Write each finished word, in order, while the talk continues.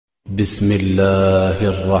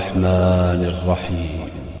ബിസ്മില്ലാഹിർ റഹ്മാനിർ റഹീം.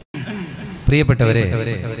 പ്രിയപ്പെട്ടവരെ,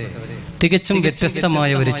 തികച്ചും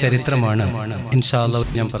വ്യത്യസ്തമായ ഒരു ചരിത്രമാണ് ഇൻഷാ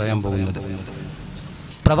അല്ലാഹ് ഞാൻ പറയാൻ പോകുന്നത്.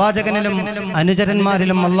 പ്രവാചകനിലും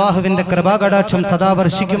അനുചരന്മാരിലും അള്ളാഹുവിന്റെ കൃപാകടാക്ഷം സദാ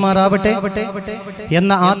വർഷിക്കുമാറാവട്ടെ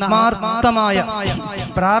എന്ന ആത്മാർത്ഥമായ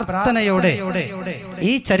പ്രാർത്ഥനയോടെ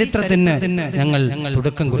ഈ ചരിത്രത്തിന് ഞങ്ങൾ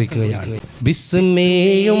തുടക്കം കുറിക്കുകയാണ്.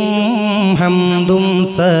 ബിസ്മിയും ഹംദും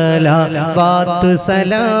സലാവാത്ത്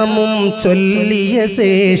സലാമും ചൊല്ലിയ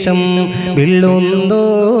ശേഷം വിള്ളുന്നു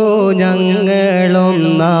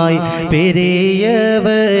ഞങ്ങളൊന്നായി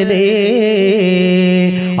പെരിയവനേ.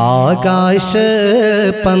 ആകാശ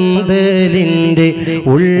പന്തലിൻ്റെ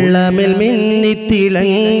ഉള്ളമിൽ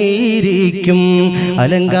മിന്നിത്തിളങ്ങിയിരിക്കും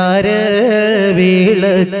അലങ്കാര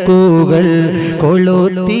വിളക്കുകൾ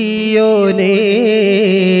കൊളുത്തിയോനേ.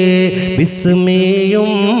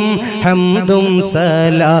 ബിസ്മിയും ഹംദും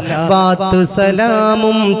സലാവാത്ത്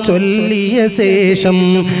സലാമും ചൊല്ലിയ ശേഷം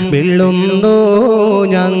വിള്ളുന്നു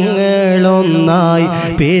ഞങ്ങളൊന്നായി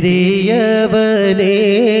പെരിയവനേ.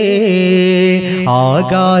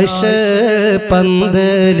 ആകാശ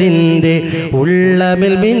പന്തലിൻ്റെ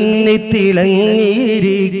ഉള്ളമിൽ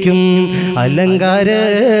മിന്നിത്തിളങ്ങിയിരിക്കും അലങ്കാര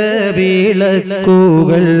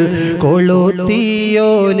വിളക്കുകൾ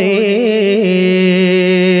കൊളുത്തിയോനേ.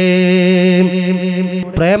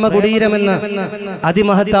 പ്രേമ കുടീരം എന്ന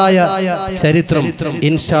അതിമഹത്തായ ചരിത്രം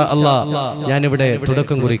ഇൻഷാ അല്ലാഹ് ഞാനിവിടെ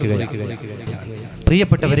തുടക്കം കുറിക്കുകയാണ്.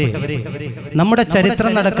 പ്രിയപ്പെട്ടവരെ, നമ്മുടെ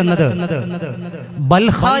ചരിത്രം നടക്കുന്നത്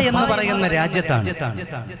ബൽഹ എന്ന് പറയുന്ന രാജ്യത്താണ്.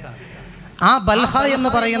 ആ ബൽഹ എന്ന്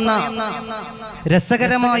പറയുന്ന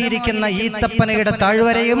രസകരമായിരിക്കുന്ന ഈത്തപ്പനയുടെ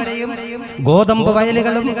താഴ്വരയും ഗോതമ്പ്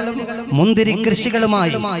വയലുകളും മുന്തിരി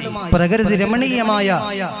കൃഷികളുമായി പ്രകൃതി രമണീയമായ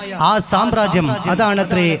ആ സാമ്രാജ്യം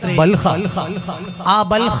അതാണത്രേ ബൽഹ. ആ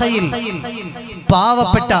ബൽഹയിൽ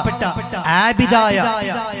പാവപ്പെട്ട ആബിദായ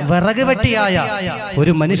വിറകുവെട്ടിയായ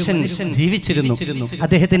ഒരു മനുഷ്യൻ ജീവിച്ചിരുന്നു.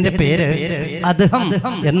 അദ്ദേഹത്തിന്റെ പേര് അദ്ഹം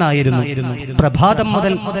എന്നായിരുന്നു. പ്രഭാതം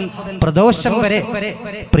മുതൽ പ്രദോഷം വരെ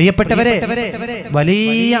പ്രിയപ്പെട്ടവരെ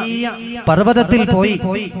വലിയ പർവ്വതത്തിൽ പോയി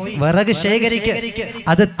വിറക് ശേഖരിക്ക്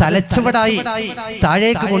അത് തലച്ചുവടായി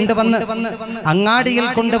താഴേക്ക് കൊണ്ടുവന്ന് അങ്ങാടിയിൽ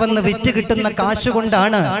കൊണ്ടുവന്ന് വിറ്റ് കിട്ടുന്ന കാശ്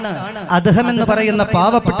കൊണ്ടാണ് അദ്ഹം എന്ന് പറയുന്ന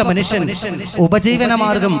പാവപ്പെട്ട മനുഷ്യൻ ഉപജീവന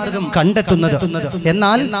മാർഗം കണ്ടെത്തുന്നത്.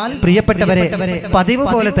 എന്നാൽ പ്രിയപ്പെട്ടവരെ, പതിവ്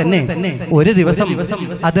പോലെ തന്നെ ഒരു ദിവസം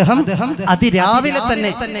അദ്ദേഹം അതിരാവിലെ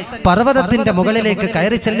തന്നെ പർവ്വതത്തിന്റെ മുകളിലേക്ക്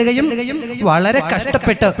കയറി ചെല്ലുകയും വളരെ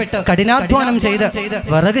കഷ്ടപ്പെട്ട് കഠിനാധ്വാനം ചെയ്ത്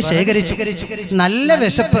വിറക് ശേഖരിച്ചു. നല്ല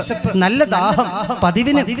വിശപ്പ്, നല്ല ദാഹം,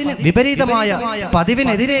 പതിവിന് വിപരീതമായ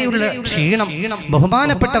പതിവിനെതിരെയുള്ള ക്ഷീണം,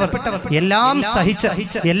 ബഹുമാനപ്പെട്ടവർ എല്ലാം സഹിച്ച്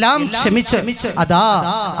എല്ലാം ക്ഷമിച്ച് അതാ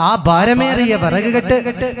ആ ഭാരമേറിയ വിറക് കെട്ട്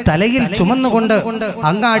തലയിൽ ചുമന്നുകൊണ്ട്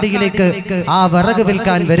അങ്ങാടിയിലേക്ക് ആ വിറക്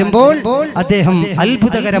വിൽക്കാൻ വരുമ്പോൾ അദ്ദേഹം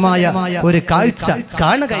അത്ഭുതകരമായ ഒരു കാഴ്ച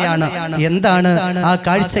കാണുകയാണ്. എന്താണ് ആ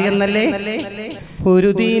കാഴ്ച എന്നല്ലേ? ഒരു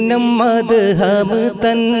ദിനം അദ്ഹം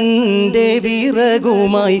തൻ്റെ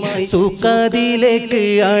വിറകുമായി സുഖതിലേക്ക്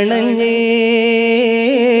അണഞ്ഞേ.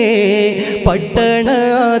 പട്ടണ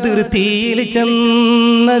അതിർത്തിയിൽ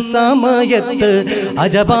ചെന്ന സമയത്ത്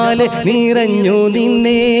അജപാല് നിറഞ്ഞു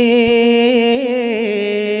നിന്നേ.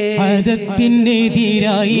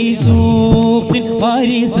 ത്തിനെതിരായി സൂപ്പിൽ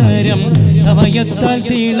പരിസരം സമയത്താൽ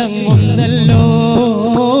തിളങ്ങുന്നല്ലോ.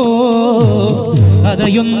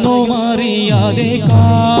 കഥയൊന്നും അറിയാതെ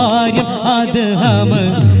കാര്യം അദ്ഹം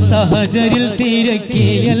സഹചരിൽ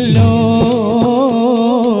തിരക്കിയല്ലോ.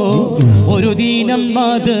 ഒരു ദിനം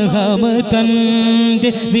അദ്ഹം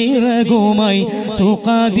തൻ്റെ വിറകുമായി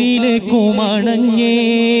സൂഖാതിലേക്കുമണഞ്ഞേ.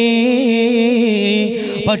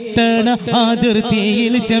 പട്ടണ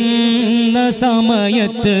അതിർത്തിയിൽ ചെന്ന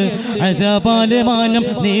സമയത്ത് അജപാലമാനം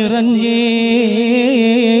നിറഞ്ഞേ.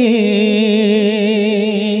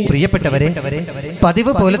 പ്രിയപ്പെട്ടവരെ,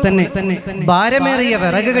 പതിവ് പോലെ തന്നെ ഭാരമേറിയ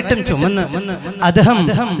വിറക് കെട്ടും ചുമന്ന് അദ്ദേഹം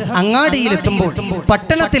അങ്ങാടിയിലെത്തുമ്പോൾ,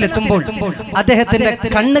 പട്ടണത്തിലെത്തുമ്പോൾ അദ്ദേഹത്തിന്റെ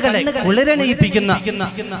കണ്ണുകളെ കുളിരണിയിപ്പിക്കുന്ന,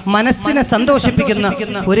 മനസ്സിനെ സന്തോഷിപ്പിക്കുന്ന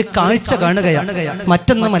ഒരു കാഴ്ച കാണുകയാണ്.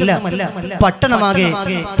 മറ്റൊന്നുമല്ല, പട്ടണമാകെ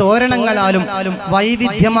തോരണങ്ങളാലും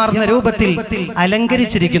വൈവിധ്യമാർന്ന രൂപത്തിൽ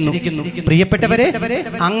അലങ്കരിച്ചിരിക്കുന്നു. പ്രിയപ്പെട്ടവരെ,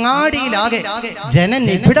 അങ്ങാടിയിലാകെ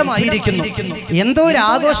ജനനിബിഡമായിരിക്കുന്നു. എന്തോ ഒരു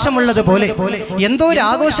ആഘോഷമുള്ളതുപോലെ, എന്തോ ഒരു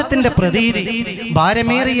ആഘോഷത്തിന്റെ പ്രതീതി.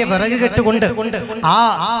 ഭാരമേറിയ വിറക് കെട്ടുകൊണ്ട് ആ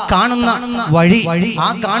കാണുന്ന വഴി, ആ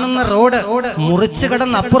കാണുന്ന റോഡ് മുറിച്ചു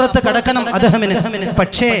കടന്ന് അപ്പുറത്ത് കടക്കണം അദ്ദേഹത്തിന്.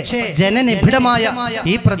 പക്ഷേ ജനനിബിഡമായ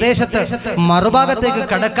ഈ പ്രദേശത്ത് മറുഭാഗത്തേക്ക്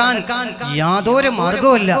കടക്കാൻ യാതൊരു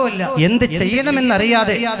മാർഗവുമില്ല. എന്ത്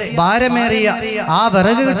ചെയ്യണമെന്നറിയാതെ ഭാരമേറിയ ആ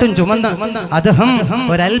വിറക് കെട്ടും ചുമന്ന് അദ്ദേഹം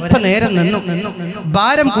ഒരല്പനേരം നിന്നു.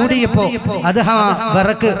 ഭാരം കൂടിയപ്പോ അത് ആ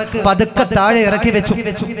വിറക്ക് പതുക്കെ താഴെ ഇറക്കി വെച്ചു.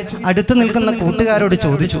 അടുത്ത് നിൽക്കുന്ന കൂട്ടുകാരോട്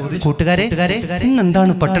ചോദിച്ചു, കൂട്ടുകാരെ,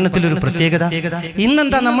 ഇന്നെന്താണ് പട്ടണത്തിലൊരു പ്രത്യേകത?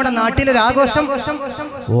 ഇന്നെന്താ നമ്മുടെ നാട്ടിലൊരു ആഘോഷം?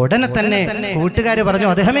 ഉടനെ തന്നെ കൂട്ടുകാര് പറഞ്ഞു,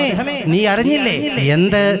 അദ്ദേഹമേ നീ അറിഞ്ഞില്ലേ?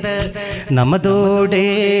 എന്ത്? നമ്മതോടെ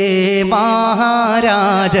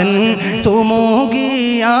മഹാരാജൻ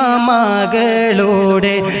സുമുഖിയ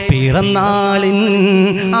മകളോടെ പിറന്നാളിൻ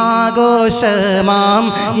ആഘോഷമാം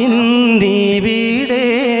ഇന്നിവിടെ,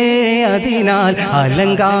 അതിനാൽ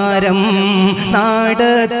അലങ്കാരം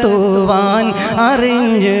നടത്തുവാൻ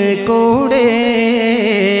അറിഞ്ഞ് കൂടെ.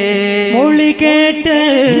 മൊഴി കേട്ട്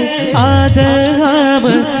അദ്ദേഹം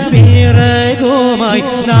പിറകുമായി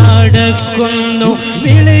നടക്കുന്നു.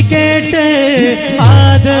 വിളി കേട്ട്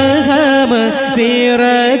അദ്ദേഹം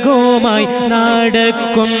പിറകുമായി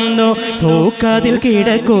നടക്കുന്നു. സൂക്കതിൽ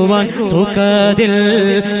കിടക്കുവാൻ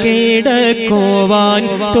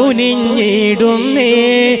തുനിഞ്ഞിടുന്നേ.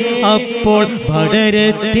 അപ്പോൾ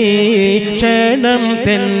പടരത്തി ക്ഷണം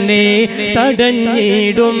തന്നെ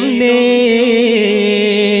തടഞ്ഞിടുന്നേ.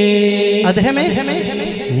 അദ്ദേഹമേ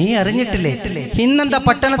നീ അറിഞ്ഞിട്ടില്ലേ ഇന്നെന്താ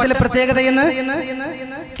പട്ടണത്തിലെ പ്രത്യേകതയെന്ന്?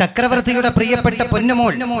 ചക്രവർത്തിയുടെ പ്രിയപ്പെട്ട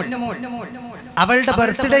പൊന്നുമോൾ, അവളുടെ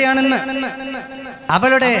ബർത്ത്ഡേ ആണെന്ന്,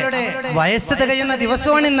 അവളുടെ വയസ്സ് തികയുന്ന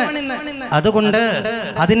ദിവസമാണിന്ന്. അതുകൊണ്ട്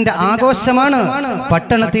അതിന്റെ ആഘോഷമാണ്.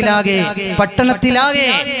 പട്ടണത്തിലാകെ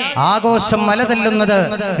ആഘോഷം അലതല്ലുന്നത്,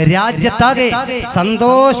 രാജ്യത്താകെ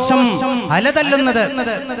സന്തോഷം അലതല്ലുന്നത്.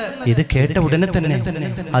 ഇത് കേട്ട ഉടനെ തന്നെ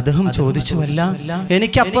അദ്ദേഹം ചോദിച്ചു, അല്ല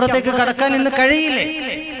എനിക്ക് അപ്പുറത്തേക്ക് കടക്കാൻ ഇന്ന് കഴിയില്ലേ?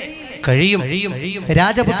 കഴിയും.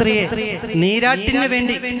 രാജപുത്രിയെ നീരാട്ടിന്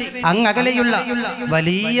വേണ്ടി അങ്ങകലെയുള്ള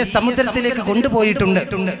വലിയ സമുദ്രത്തിലേക്ക് കൊണ്ടുപോയിട്ടുണ്ട്.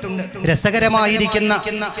 രസകരമായിരിക്കുന്ന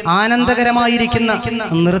ആനന്ദകരമായിരിക്കുന്ന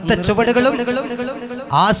നൃത്ത ചുവടുകളും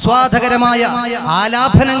ആസ്വാദകരമായ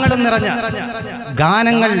ആലാപനങ്ങളും നിറഞ്ഞ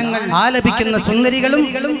ഗാനങ്ങൾ ആലപിക്കുന്ന സുന്ദരികളും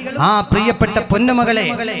ആ പ്രിയപ്പെട്ട പൊന്നുമകളെ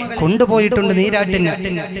കൊണ്ടുപോയിട്ടുണ്ട് നീരാട്ടിന്.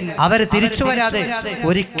 അവർ തിരിച്ചു വരാതെ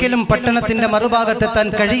ഒരിക്കലും പട്ടണത്തിന്റെ മറുഭാഗത്തെത്താൻ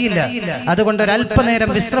കഴിയില്ല. അതുകൊണ്ട്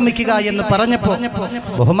ഒരല്പനേരം വിശ്രമിക്കുക എന്ന് പറഞ്ഞപ്പോ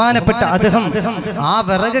ബഹുമാനപ്പെട്ട അദ്ദേഹം ആ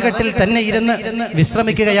വിറകുകെട്ടിൽ തന്നെ ഇരുന്ന്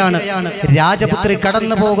വിശ്രമിക്കുകയാണ്. രാജപുത്രി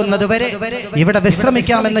കടന്നു പോകുന്നത് വരെ ഇവിടെ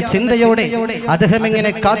വിശ്രമിക്കാമെന്ന ചിന്തയോടെ അദ്ദേഹം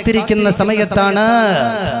ഇങ്ങനെ കാത്തിരിക്കുന്ന സമയത്താണ്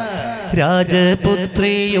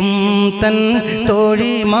രാജപുത്രിയും തൻ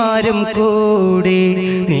തോഴിമാരും കൂടി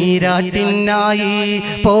നീരാട്ടിനായി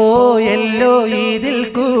പോയല്ലോ ഇതിൽ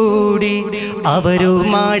കൂടി. അവരു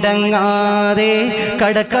മടങ്ങാതെ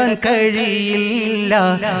കടക്കാൻ കഴിയില്ല,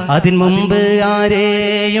 അതിന് മുമ്പ്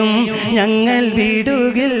ആരെയും ഞങ്ങൾ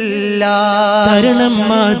വിടുകില്ല. തരണം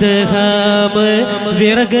അദ്ദേഹം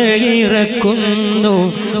വിറകിറക്കുന്നു,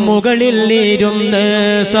 മുകളിൽ ഇരുന്ന്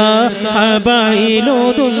സഹബയിലോതുന്നു.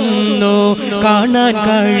 കാണാൻ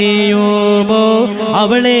കഴിയുമോ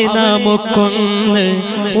അവളെ നമുക്കൊന്ന്?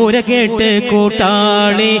 ഉരകേട്ട്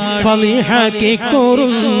കൂട്ടാളി ഫളിഹാക്കി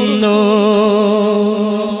കോരുന്നു.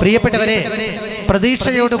 പ്രിയപ്പെട്ടവരെ,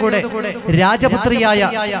 പ്രതീക്ഷയോടുകൂടെ രാജപുത്രിയായ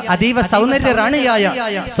അതീവ സൗന്ദര്യ റാണിയായ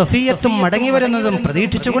സഫിയത്തും മടങ്ങി വരുന്നതും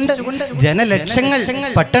പ്രതീക്ഷിച്ചുകൊണ്ട് ജനലക്ഷങ്ങൾ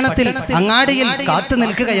പട്ടണത്തിൽ അങ്ങാടിയിൽ കാത്തു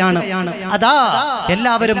നിൽക്കുകയാണ്. അതാ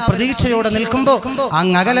എല്ലാവരും പ്രതീക്ഷയോടെ നിൽക്കുമ്പോ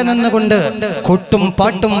അങ്ങകലെ നിന്നുകൊണ്ട് കൊട്ടും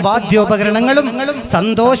പാട്ടും വാദ്യോപകരണങ്ങളും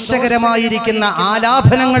സന്തോഷകരമായിരിക്കുന്ന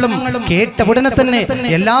ആലാപനങ്ങളും കേട്ട ഉടനെ തന്നെ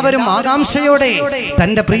എല്ലാവരും ആകാംക്ഷയോടെ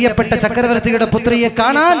തന്റെ പ്രിയപ്പെട്ട ചക്രവർത്തിയുടെ പുത്രിയെ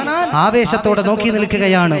കാണാൻ ആവേശത്തോടെ നോക്കി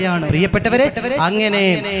നിൽക്കുകയാണ്. പ്രിയപ്പെട്ടവരെ, അങ്ങനെ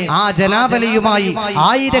ആ ജനാവലിയുമായി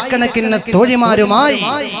ആയിരക്കണക്കിന് തോഴിമാരുമായി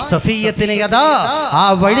സഫിയത്തിനെ അതാ ആ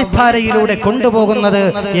വഴിധാരയിലൂടെ കൊണ്ടുപോകുന്നത്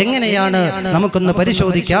എങ്ങനെയാണ് നമുക്കൊന്ന്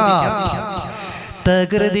പരിശോധിക്കാം.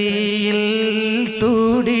 തകൃതിയിൽ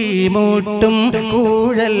തുടിമുട്ടും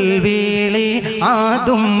കുഴൽ വീളി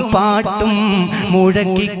ആതും പാട്ടും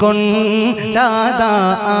മുഴക്കിക്കൊണ്ടാതാ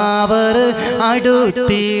അവർ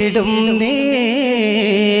അടുത്തിടുന്നേ.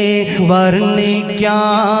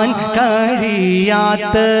 വർണ്ണിക്കാൻ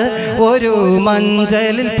കഴിയാത്ത ഒരു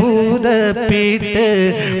മഞ്ചലിൽ പൂതപ്പിട്ട്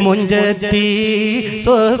മുഞ്ചത്തി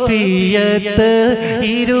സഫിയത്ത്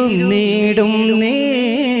ഇരുന്നിടുന്നേ.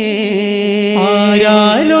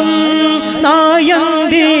 ആരാലും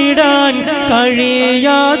നായന്തിടാൻ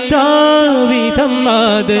കഴിയാത്ത വിധം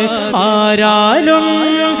അത്, ആരാലും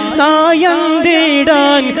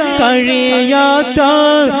നായന്തിടാൻ കഴിയാത്ത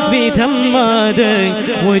വിധം അത്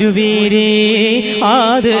ഒരു വീരി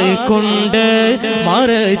അത് കൊണ്ട്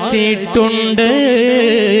മറച്ചിട്ടുണ്ട്.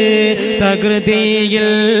 തകൃതിയിൽ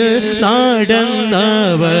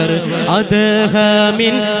നടന്നവർ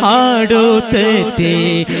അദ്ദേഹമിൻ അടുത്തെത്തി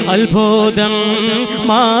അത്ഭുതം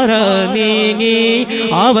മാറ നീങ്ങി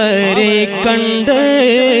അവരെ കണ്ട്.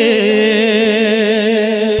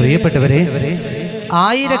 പ്രിയപ്പെട്ടവരെ,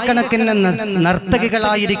 ആയിരക്കണക്കിന്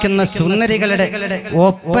നർത്തകികളായിരിക്കുന്ന സുന്ദരികളുടെ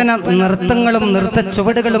ഒപ്പന നൃത്തങ്ങളും നൃത്ത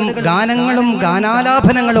ചുവടുകളും ഗാനങ്ങളും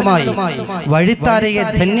ഗാനാലാപനങ്ങളുമായി വഴിത്താരയെ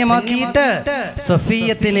ധന്യമാക്കിയിട്ട്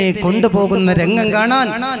സഫിയത്തിനെ കൊണ്ടുപോകുന്ന രംഗം കാണാൻ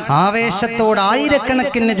ആവേശത്തോട്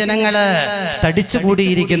ആയിരക്കണക്കിന് ജനങ്ങള്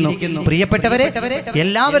തടിച്ചുകൂടിയിരിക്കുന്നു. പ്രിയപ്പെട്ടവരെ,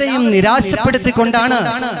 എല്ലാവരെയും നിരാശപ്പെടുത്തിക്കൊണ്ടാണ്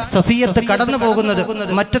സഫിയത്ത് കടന്നു പോകുന്നത്.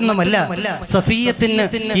 മറ്റൊന്നുമല്ല, സഫിയത്തിന്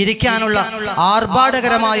ഇരിക്കാനുള്ള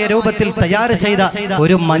ആർഭാടകരമായ രൂപത്തിൽ തയ്യാർ ചെയ്ത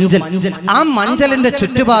ഒരു മഞ്ചൽ. ആ മഞ്ചലിന്റെ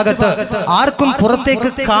ചുറ്റുഭാഗത്ത് ആർക്കും പുറത്തേക്ക്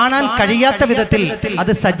കാണാൻ കഴിയാത്ത വിധത്തിൽ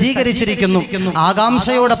അത് സജ്ജീകരിച്ചിരിക്കുന്നു.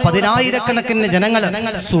 ആകാംക്ഷയോടെ പതിനായിരക്കണക്കിന് ജനങ്ങൾ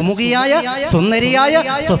സുമുഖിയായ സുന്ദരിയായ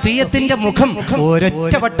സഫിയത്തിന്റെ മുഖം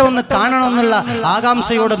ഒരൊറ്റ വട്ടം ഒന്ന് കാണണമെന്നുള്ള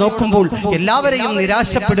ആകാംക്ഷയോടെ നോക്കുമ്പോൾ എല്ലാവരെയും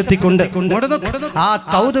നിരാശപ്പെടുത്തിക്കൊണ്ട് ആ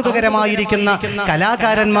കൗതുകകരമായിരിക്കുന്ന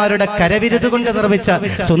കലാകാരന്മാരുടെ കരവിരുത് കൊണ്ട് നിർമ്മിച്ച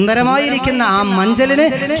സുന്ദരമായിരിക്കുന്ന ആ മഞ്ചലിനെ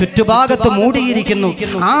ചുറ്റുഭാഗത്ത് മൂടിയിരിക്കുന്നു.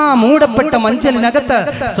 ആ മൂടപ്പെട്ട മഞ്ചലിനകത്ത്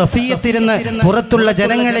സഫിയത്തിരുന്ന് പുറത്തുള്ള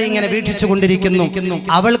ജനങ്ങളെ ഇങ്ങനെ വീക്ഷിച്ചു കൊണ്ടിരിക്കുന്നു.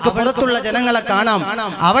 അവൾക്ക് പുറത്തുള്ള ജനങ്ങളെ കാണാം,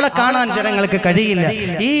 അവളെ കാണാൻ ജനങ്ങൾക്ക് കഴിയില്ല.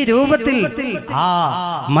 ഈ രൂപത്തിൽ ആ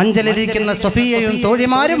മഞ്ചലിരിക്കുന്ന സഫിയയും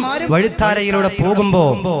തോഴിമാരും വഴിത്താരയിലൂടെ പോകുമ്പോ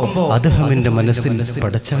അദ്ദേഹത്തിന്റെ മനസ്സിൽ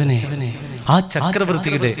പടച്ചവനെ, ആ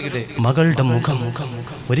ചക്രവർത്തിയുടെ മകളുടെ മുഖം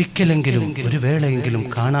ഒരിക്കലെങ്കിലും ഒരു വേളയെങ്കിലും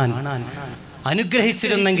കാണാൻ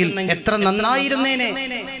അനുഗ്രഹിച്ചിരുന്നെങ്കിൽ എത്ര നന്നായിരുന്നേനെ.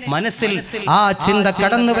 മനസ്സിൽ ആ ചിന്ത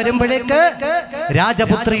കടന്നു വരുമ്പോഴേക്ക്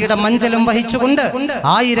രാജപുത്രിയുടെ മഞ്ചലും വഹിച്ചുകൊണ്ട്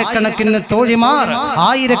ആയിരക്കണക്കിന് തോഴിമാർ,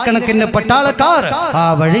 ആയിരക്കണക്കിന് പട്ടാളക്കാർ ആ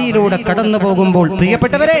വഴിയിലൂടെ കടന്നു പോകുമ്പോൾ,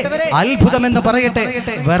 പ്രിയപ്പെട്ടവരെ, അത്ഭുതമെന്ന് പറയട്ടെ,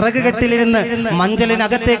 വിറകുകെട്ടിലിരുന്ന്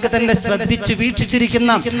മഞ്ചലിനകത്തേക്ക് തന്നെ ശ്രദ്ധിച്ച്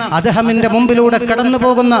വീക്ഷിച്ചിരിക്കുന്ന അദ്ദേഹത്തിന്റെ മുമ്പിലൂടെ കടന്നു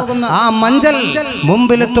പോകുന്ന ആ മഞ്ചൽ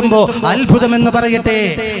മുമ്പിലെത്തുമ്പോ അത്ഭുതമെന്ന് പറയട്ടെ,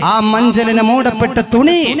 ആ മഞ്ചലിന് മൂടപ്പെട്ട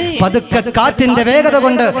തുണി പതുക്കെ കാറ്റിന്റെ വേഗത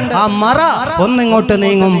കൊണ്ട് ആ മറ ഒന്നിങ്ങോട്ട്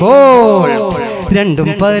നീങ്ങുമ്പോൾ രണ്ടും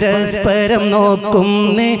പരസ്പരം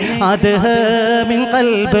നോക്കുന്നേ, അദ്ദേഹമിൻ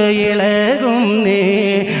കൽബ് ഇളകുന്നേ,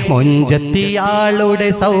 മൊഞ്ചത്തിയാളുടെ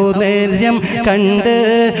സൗന്ദര്യം കണ്ട്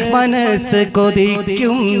മനസ്സ്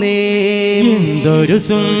കൊതിക്കുന്നേ. എന്തൊരു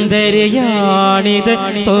സുന്ദരിയാണിത്,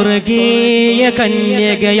 സ്വർഗീയ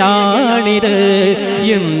കന്യകയാണിത്,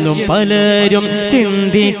 എന്നും പലരും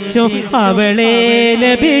ചിന്തിച്ചു അവളെ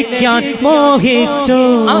ലഭിക്കാൻ മോഹിച്ചു.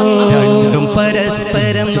 രണ്ടും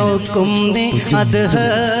പരസ്പരം നോക്കുന്നേ,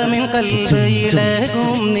 അദ്ദേഹമിൻ കൽബ്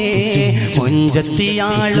ഇളകുന്നേ,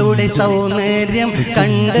 മൊഞ്ചത്തിയാളുടെ സൗന്ദര്യം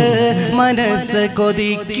കണ്ട് മനസ്സ്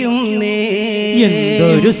കൊതിക്കുന്നേ.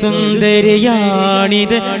 എന്തൊരു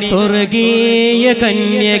സുന്ദരിയാണിത്, സ്വർഗീയ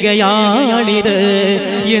കന്യകയാണിത്,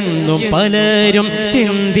 എന്നും പലരും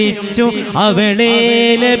ചിന്തിച്ചു അവളെ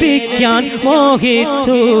ലഭിക്കാൻ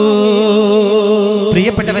മോഹിച്ചു.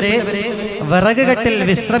 പ്രിയപ്പെട്ടവരെ, വിറകുകെട്ടിൽ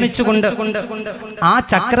വിശ്രമിച്ചുകൊണ്ട് ആ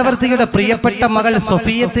ചക്രവർത്തിയുടെ പ്രിയപ്പെട്ട മകൾ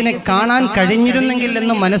സഫിയത്തിനെ കാണാൻ കഴിഞ്ഞിരുന്നെങ്കിൽ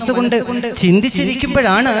എന്ന് മനസ്സുകൊണ്ട്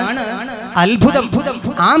ചിന്തിച്ചിരിക്കുമ്പോഴാണ് അത്ഭുതം.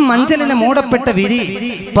 ആ മഞ്ചലിന് മൂടപ്പെട്ട വിരി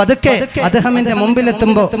പതുക്കെ അദ്ദേഹത്തിന്റെ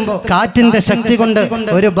മുമ്പിലെത്തുമ്പോ കാറ്റിന്റെ ശക്തി കൊണ്ട്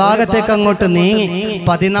ഒരു ഭാഗത്തേക്ക് അങ്ങോട്ട് നീങ്ങി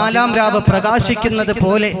 14-ാം രാവ് പ്രകാശിക്കുന്നത്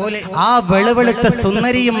പോലെ ആ വെളുവെളുത്ത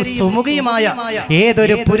സുന്ദരിയും സുമുഖിയുമായ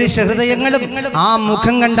ഏതൊരു പുരുഷ ഹൃദയങ്ങളും ആ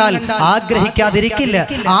മുഖം കണ്ടാൽ ആഗ്രഹിക്കാതിരിക്കില്ല,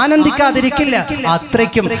 ആനന്ദിക്കാതിരിക്കില്ല.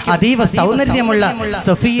 അത്രയ്ക്കും അതീവ സൗന്ദര്യമുള്ള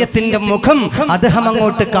സഫിയത്തിന്റെ മുഖം അദ്ദേഹം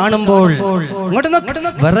അങ്ങോട്ട് കാണുമ്പോൾ,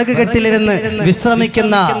 വിറകുകെട്ടിലിരുന്ന്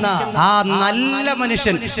വിശ്രമിക്കുന്ന ആ നല്ല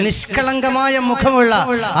മനുഷ്യൻ, നിഷ്കളങ്കമായ മുഖമുള്ള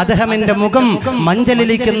അദ്ദേഹത്തിന്റെ മുഖം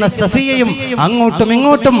മഞ്ചലിരിക്കുന്ന സഫിയയും അങ്ങോട്ടും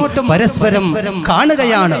ഇങ്ങോട്ടും പരസ്പരം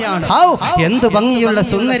കാണുകയാണ്. ഹൗ എന്തു ഭംഗിയുള്ള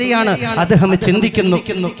സുന്ദരിയാണ് അദ്ദേഹം ചിന്തിക്കുന്നു.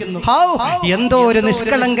 ഹൗ എന്തോ ഒരു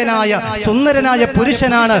നിഷ്കളങ്കനായ സുന്ദരനായ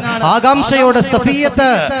പുരുഷനാണ്. ആകാംക്ഷയോടെ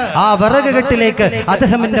സഫിയത്ത് ആ വിറകുകെട്ടിലേക്ക്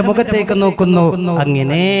അദ്ദേഹത്തിന്റെ മുഖത്തേക്ക് നോക്കുന്നു.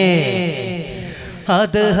 അങ്ങനെ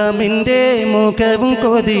അദ്ദേഹമിന്റെ മുഖവും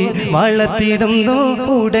കൊതി വളർത്തിടുന്നു.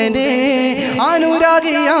 ഉടനെ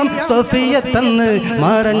അനുരാഗിയാം സഫിയത്തന്ന്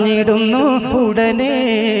മറഞ്ഞിടുന്നു. ഉടനെ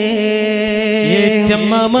ഏറ്റം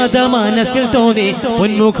മമത മനസ്സിൽ തോന്നി,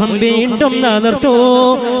 പൊന്മുഖം വീണ്ടും നലർത്തു.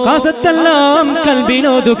 കാസത്തെല്ലാം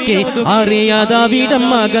കൽബിനൊതുക്കി അറിയാതാവിടം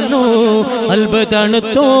അകന്നു. അൽബ്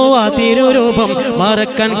തണുത്തു ആ തിരുരൂപം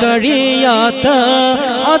മറക്കാൻ കഴിയാത്ത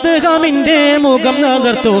അദ്ദേഹമിന്റെ മുഖം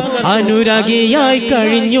നകർത്തു. അനുരാഗിയായി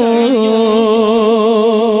കഴിഞ്ഞു.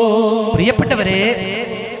 പ്രിയപ്പെട്ടവരെ,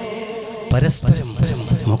 പരസ്പരം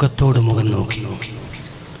മുഖത്തോട് മുഖം നോക്കി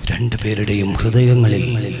രണ്ടുപേരുടെയും ഹൃദയങ്ങളിൽ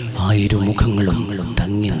 1000 മുഖങ്ങളും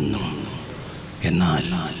തങ്ങി നിന്നു. എന്നാൽ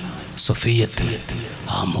സഫിയ്യത്ത്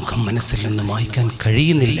ആ മുഖം മനസ്സിൽ നിന്ന് മായ്ക്കാൻ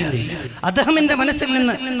കഴിയുന്നില്ല. അദ്ദേഹത്തിന്റെ മനസ്സിൽ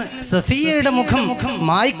നിന്ന് സഫിയയുടെ മുഖം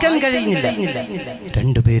മായ്ക്കാൻ കഴിയുന്നില്ല.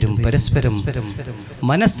 രണ്ടുപേരും പരസ്പരം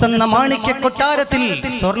മനസ്സെന്ന മാണിക്യ കൊട്ടാരത്തിൽ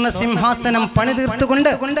സ്വർണ്ണ സിംഹാസനം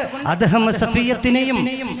പണിതീർത്തുകൊണ്ട് അദ്ദേഹം സഫിയത്തിനെയും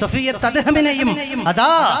സഫിയത്ത് അദ്ദേഹമിനെയും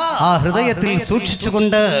അതാ ആ ഹൃദയത്തിൽ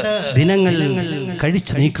സൂക്ഷിച്ചുകൊണ്ട് ദിനങ്ങൾ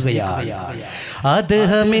കഴിച്ചു നീക്കുകയാണ്.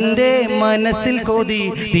 അദ്ദേഹമിന്റെ മനസ്സിൽ കോതി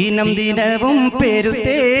ദിനം ദിനവും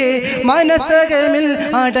പെരുത്തേ മനസ്സകമിൽ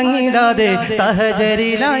അടങ്ങിടാതെ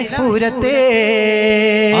സഹചരിലായി പൂരത്തേ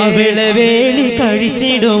അവളെ വേളി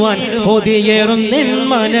കഴിച്ചിടുവാൻ കൊതിയേറുന്ന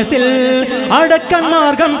മനസ്സിൽ അടക്കാൻ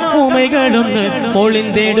മാർഗം ഉമകളൊന്ന്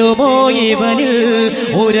ഒളിന്തിടുമോ ഇവനിൽ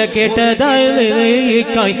ഉര കേട്ടതായി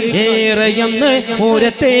ഏറെയെന്ന്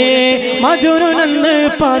പൂരത്തേ മജുരനെന്ന്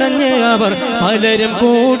പറഞ്ഞ് അവർ പലരും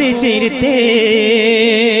കൂടി ചിരിത്തേ.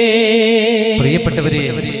 പ്രിയപ്പെട്ടവരെ,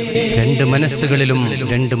 രണ്ട് മനസ്സുകളിലും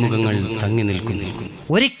രണ്ട് മുഖങ്ങൾ തങ്ങി നിൽക്കുന്നു.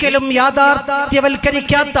 ഒരിക്കലും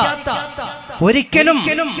യാഥാർത്ഥ്യവൽക്കരിക്കാത്ത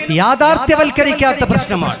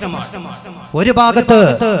പ്രശ്നമാണ്. ഒരു ഭാഗത്ത്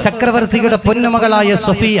ചക്രവർത്തിയുടെ പൊന്നുമകളായ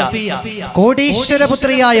സൊഫിയ,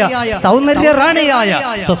 കോടീശ്വരപുത്രിയായ സൗന്ദര്യ റാണിയായ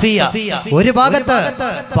സൊഫിയ. ഒരു ഭാഗത്ത്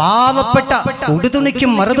പാവപ്പെട്ട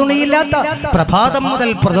ഉടുതുണിക്കും മറുതുണിയില്ലാത്ത പ്രഭാതം മുതൽ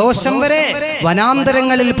പ്രദോഷം വരെ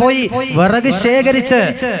വനാന്തരങ്ങളിൽ പോയി വിറക് ശേഖരിച്ച്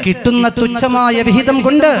കിട്ടുന്ന തുച്ഛമായ വിഹിതം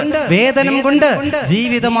കൊണ്ട് വേതനം കൊണ്ട്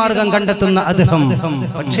ജീവിതമാർഗം കണ്ടെത്തുന്ന അദ്ദേഹം.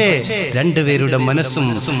 പക്ഷേ രണ്ടുപേരുടെ മനസ്സും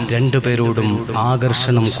രണ്ടുപേരോടും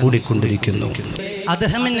ആകർഷണം കൂടിക്കൊണ്ടിരിക്കുന്നു.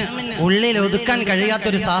 അദ്ദേഹമിന് ഉള്ളിൽ ഒതുക്കാൻ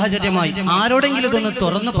കഴിയാത്തൊരു സാഹചര്യമായി. ആരോടെങ്കിലും ഇതൊന്ന്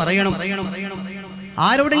തുറന്നു പറയണം.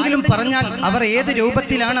 ആരോടെങ്കിലും പറഞ്ഞാൽ അവർ ഏത്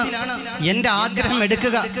രൂപത്തിലാണ് എന്റെ ആഗ്രഹം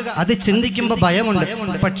എടുക്കുക, അത് ചിന്തിക്കുമ്പോൾ ഭയമുണ്ട്.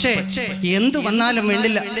 പക്ഷേ എന്തു വന്നാലും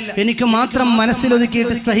വേണ്ടില്ല, എനിക്ക് മാത്രം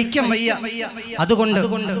മനസ്സിലൊതുക്കിയിട്ട് സഹിക്കാൻ വയ്യ. അതുകൊണ്ട്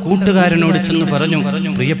കൂട്ടുകാരനോട് ചെന്ന് പറഞ്ഞു,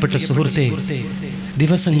 പ്രിയപ്പെട്ട സുഹൃത്തേ,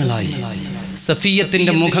 ദിവസങ്ങളായി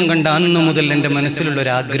സഫിയത്തിന്റെ മുഖം കണ്ട അന്നു മുതൽ എൻ്റെ മനസ്സിലുള്ള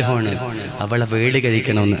ഒരു ആഗ്രഹമാണ് അവളെ വേളി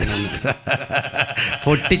കഴിക്കണമെന്ന്.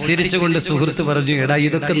 പൊട്ടിച്ചിരിച്ചുകൊണ്ട് സുഹൃത്ത് പറഞ്ഞു, എടാ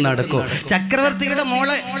ഇതൊക്കെ നടക്കോ? ചക്രവർത്തിയുടെ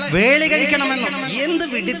മോളെ വേളി കഴിക്കണമെന്നോ? എന്ത്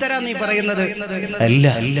വിഡിത്തരാ നീ പറയുന്നത്? അല്ല,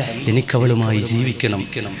 എനിക്കവളുമായി ജീവിക്കണം.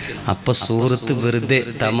 അപ്പൊ സുഹൃത്ത് വെറുതെ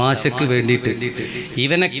തമാശക്ക് വേണ്ടിയിട്ട്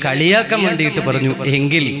ഇവനെ കളിയാക്കാൻ വേണ്ടിയിട്ട് പറഞ്ഞു,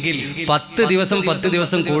 എങ്കിൽ 10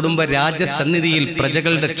 ദിവസം കൂടുമ്പോ രാജസന്നിധിയിൽ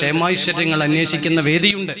പ്രജകളുടെ ക്ഷേമൈശ്വര്യങ്ങൾ അന്വേഷിക്കുന്ന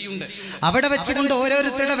വേദിയുണ്ട്. അവിടെ വെച്ചുകൊണ്ട്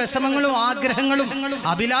ഓരോരുത്തരുടെ വിഷമങ്ങളും ആഗ്രഹങ്ങളും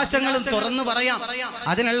അഭിലാഷങ്ങളും തുറന്നു പറയാം.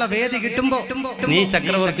 അതിനുള്ള വേദി കിട്ടുമ്പോ നീ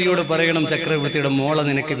ചക്രവർത്തിയോട് പറയണം, ചക്രവർത്തിയുടെ മോളെ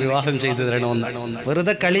നിനക്ക് വിവാഹം ചെയ്തു തരണമെന്നാണ്.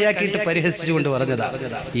 വെറുതെ കളിയാക്കിയിട്ട് പരിഹസിച്ചുകൊണ്ട് പറഞ്ഞതാ.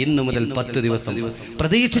 ഇന്നു മുതൽ 10 ദിവസം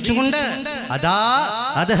പ്രതീക്ഷിച്ചുകൊണ്ട് അതാ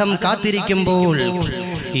അദ്ദേഹം കാത്തിരിക്കുമ്പോൾ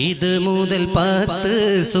ഇത് മുതൽ 10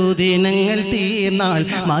 സുദിനങ്ങൾ തീർന്നാൽ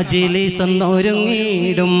മജ്‌ലിസ്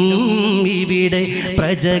ഒരുങ്ങിടും. ഇവിടെ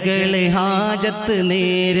പ്രജകളെ ഹാജത്ത്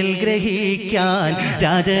നേരിൽ ഗ്രഹിക്കാൻ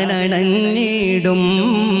രാജനണഞ്ഞിടും.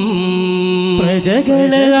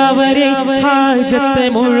 പ്രജകള് അവരെ ഹാജത്ത്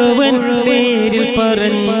മുഴുവൻ നേരിൽ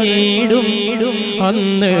പറഞ്ഞിടും.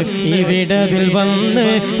 അന്ന് ഇവിടവിൽ വന്ന്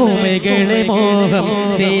ഉമകളെ മോഹം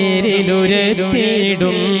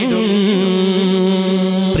നേരിലുരത്തിയിടും.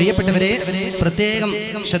 പ്രിയപ്പെട്ടവരെ, പ്രത്യേകം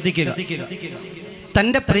ശ്രദ്ധിക്കുക.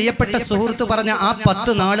 തന്റെ പ്രിയപ്പെട്ട സുഹൃത്ത് പറഞ്ഞ ആ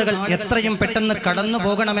 10 നാളുകൾ എത്രയും പെട്ടെന്ന് കടന്നു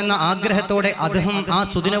പോകണമെന്ന ആഗ്രഹത്തോടെ അദ്ദേഹം ആ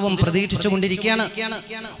സുദിനവും പ്രതീക്ഷിച്ചു കൊണ്ടിരിക്കുകയാണ്.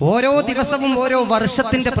 ഓരോ ദിവസവും ഓരോ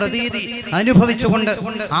വർഷത്തിന്റെ പ്രതീതി അനുഭവിച്ചുകൊണ്ട്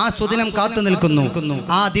ആ സുദിനം കാത്തു നിൽക്കുന്നു.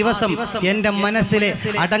 ആ ദിവസം എന്റെ മനസ്സിലെ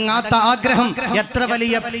അടങ്ങാത്ത ആഗ്രഹം എത്ര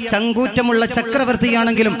വലിയ ചങ്കൂറ്റമുള്ള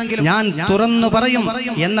ചക്രവർത്തിയാണെങ്കിലും ഞാൻ തുറന്നു പറയും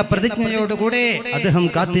എന്ന പ്രതിജ്ഞയോടുകൂടെ അദ്ദേഹം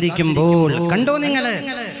കാത്തിരിക്കുമ്പോൾ കണ്ടോ നിങ്ങള്,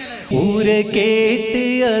 ഊരെ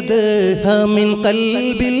കേട്ടിയത് ഹമിൻ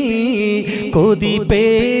കൽബിൽ കൊതി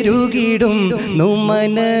പേരുകിടും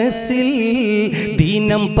മനസ്സിൽ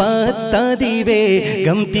ദിനം 10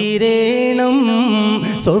 വേഗം തിരേണം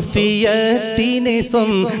സൊഫിയത്തിനെ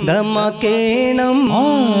സ്വന്തമാക്കേണം.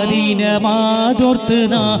 ആദിനമാതോർത്ത്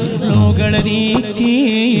നാളുകൾ നീക്കി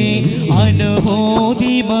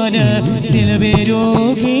അനുഭൂതി മനസ്സിൽ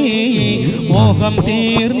വരോഗി മോഹം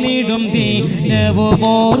തീർന്നിടും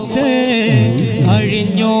ദീനവുമോർത്ത്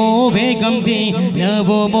കഴിഞ്ഞോ വേഗം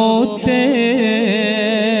ദീനവുമോർത്ത്.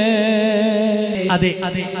 അതെ,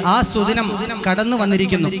 ആ സുദിനം കടന്നു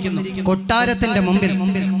വന്നിരിക്കുന്നു. കൊട്ടാരത്തിന്റെ മുമ്പിൽ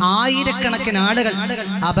ആയിരക്കണക്കിന് ആളുകൾ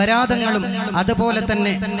അപരാധങ്ങളും അതുപോലെ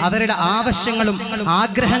തന്നെ അവരുടെ ആവശ്യങ്ങളും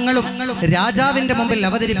ആഗ്രഹങ്ങളും രാജാവിന്റെ മുമ്പിൽ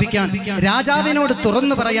അവതരിപ്പിക്കാൻ, രാജാവിനോട്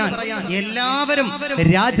തുറന്നു പറയാൻ എല്ലാവരും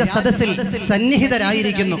രാജസദസ്സിൽ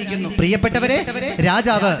സന്നിഹിതരായിരിക്കുന്നു. പ്രിയപ്പെട്ടവരെ,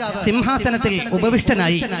 രാജാവ് സിംഹാസനത്തിൽ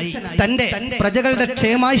ഉപവിഷ്ടനായി തന്റെ പ്രജകളുടെ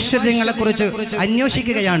ക്ഷേമൈശ്വര്യങ്ങളെ കുറിച്ച്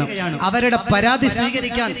അന്വേഷിക്കുകയാണ്. അവരുടെ പരാതി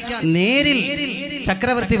സ്വീകരിക്കാൻ നേരിൽ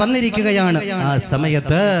ചക്രവർത്തി വന്നിരിക്കുകയാണ്. ആ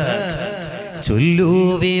സമയത്ത് ചൊല്ലൂ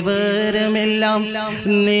വിവരമെല്ലാം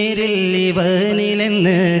നേരിൽ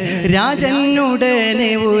ഇവനിലെന്ന്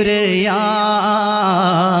രാജനുടനെ ഉരയായി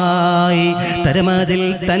തരമതിൽ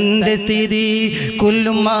തന്റെ സ്ഥിതി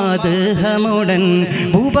കൊല്ലും മാതഹമുടൻ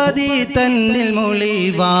ഭൂപതി തന്നിൽ മൊളിവായി.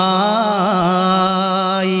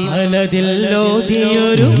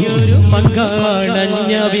 അലതില്ലോതിയൊരു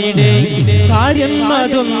മങ്കാണഞ്ഞവിടെ കാര്യം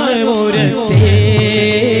അതൊന്ന് ഓരത്തെ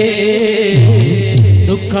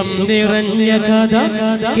ദുഃഖം നിറഞ്ഞ കഥ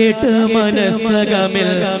കേട്ട് മനസ്സകമിൽ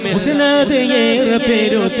മുസ്നദ് ഏറെ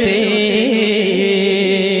പെരുത്തേ.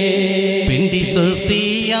 പിണ്ടി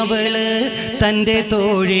സഫിയവള് തന്റെ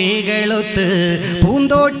തോഴികളൊത്ത്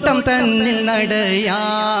പൂന്തോട്ടം തന്നിൽ നടയായി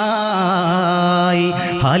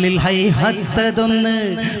ഹാലിൽ ഹൈഹത്തതൊന്ന്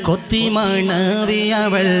കൊത്തി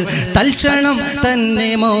മണവിയവൾ തൽക്ഷണം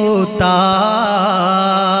തന്നെ മൗത്തായി.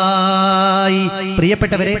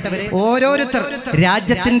 പ്രിയപ്പെട്ടവരെ, ഓരോരുത്തർ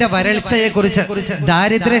രാജ്യത്തിന്റെ വരൾച്ചയെക്കുറിച്ച്,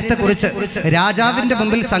 ദാരിദ്ര്യത്തെക്കുറിച്ച് രാജാവിന്റെ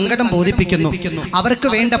മുമ്പിൽ സങ്കടം ബോധിപ്പിക്കുന്നു. അവർക്ക്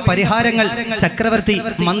വേണ്ട പരിഹാരങ്ങൾ ചക്രവർത്തി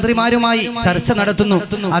മന്ത്രിമാരുമായി ചർച്ച നടത്തുന്നു.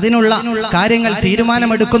 അതിനുള്ള കാര്യങ്ങൾ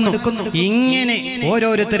തീരുമാനമെടുക്കുന്നു. ഇങ്ങനെ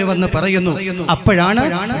ഓരോരുത്തർ വന്ന് പറയുന്നു. അപ്പോഴാണ്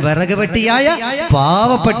വിറക് വെട്ടിയായ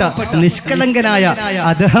പാവപ്പെട്ട നിഷ്കളങ്കനായ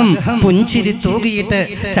അദ്ദേഹം പുഞ്ചിരി തൂകിയിട്ട്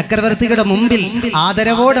ചക്രവർത്തിയുടെ മുമ്പിൽ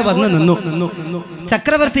ആദരവോടെ വന്ന് നിന്നു.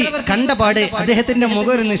 ചക്രവർത്തി കണ്ടപാടെ അദ്ദേഹത്തിന്റെ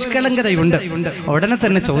മുഖം ഒരു നിഷ്കളങ്കതയുണ്ട്. ഉടനെ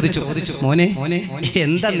തന്നെ ചോദിച്ചു, മോനെ,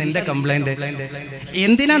 എന്താ നിന്റെ കംപ്ലൈന്റ്?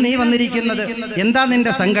 എന്തിനാ നീ വന്നിരിക്കുന്നത്? എന്താ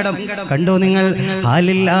നിന്റെ സങ്കടം? കണ്ടോ നിങ്ങൾ,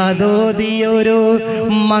 ഹാലില്ലാതോതിയൊരു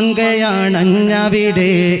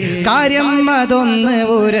മങ്കയാണഞ്ഞവിടെ കാര്യം അതൊന്ന്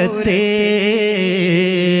ഉരത്തേ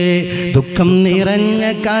ദുഃഖം നിറഞ്ഞ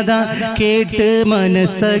കഥ കേട്ട്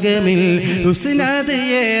മനസ്സകമിൽ ഹുസ്നദ്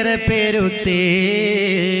ഏറെ പെരുത്തേ.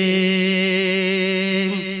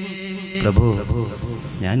 പ്രഭു,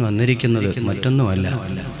 ഞാൻ വന്നിരിക്കുന്നത് മറ്റൊന്നുമല്ല.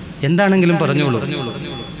 എന്താണെങ്കിലും പറഞ്ഞോളൂ.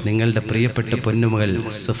 നിങ്ങളുടെ പ്രിയപ്പെട്ട പൊന്നുമകൾ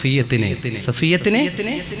സഫിയത്തിനെ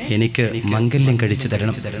എനിക്ക് മംഗല്യം കഴിച്ചു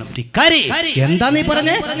തരണം. എന്താ നീ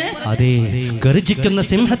പറഞ്ഞേ? അതെ, ഗർജിക്കുന്ന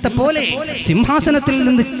സിംഹത്തെ പോലെ സിംഹാസനത്തിൽ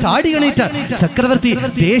നിന്ന് ചാടിയണീറ്റ ചക്രവർത്തി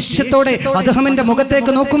ദേഷ്യത്തോടെ അദ്ദേഹത്തിന്റെ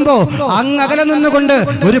മുഖത്തേക്ക് നോക്കുമ്പോ അങ്ങകലെ നിന്നുകൊണ്ട്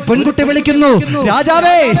ഒരു പെൺകുട്ടി വിളിക്കുന്നു,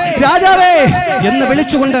 രാജാവേ, രാജാവേ എന്ന്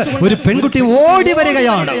വിളിച്ചുകൊണ്ട് ഒരു പെൺകുട്ടി ഓടി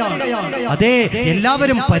വരികയാണ്. അതെ,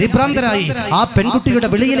 എല്ലാവരും പരിഭ്രാന്തരായി ആ പെൺകുട്ടിയുടെ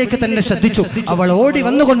വിളിയിലേക്ക് തന്നെ ശ്രദ്ധിച്ചു. അവൾ ഓടി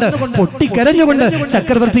വന്നുകൊണ്ട് പൊട്ടിക്കരഞ്ഞുകൊണ്ട്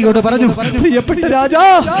ചക്രവർത്തിയോട് പറഞ്ഞു, പ്രിയപ്പെട്ട രാജാ,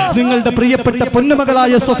 നിങ്ങളുടെ പ്രിയപ്പെട്ട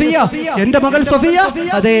പൊന്നുമകളായ സഫിയ, എന്റെ മകൾ സഫിയ,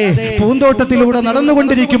 അതെ, പൂന്തോട്ടത്തിലൂടെ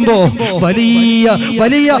നടന്നുകൊണ്ടിരിക്കുമ്പോ വലിയ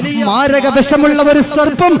വലിയ മാരക വിഷമുള്ള ഒരു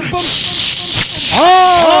സർപ്പം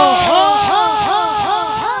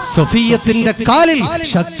സഫിയത്തിന്റെ കാലിൽ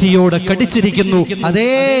ശക്തിയോടെ കടിച്ചിരിക്കുന്നു.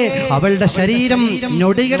 അതേ, അവളുടെ ശരീരം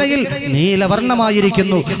ഞൊടിയിടയിൽ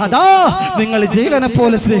നീലവർണ്ണമായിരിക്കുന്നു. അതാ, നിങ്ങൾ ജീവനെ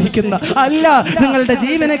പോലെ സ്നേഹിക്കുന്ന, അല്ല, നിങ്ങളുടെ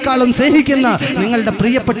ജീവനേക്കാളും സ്നേഹിക്കുന്ന നിങ്ങളുടെ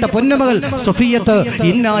പ്രിയപ്പെട്ട പൊന്നുമകൾ സഫിയത്ത്,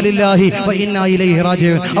 ഇന്നാ ലില്ലാഹി വ ഇന്നാ ഇലൈഹി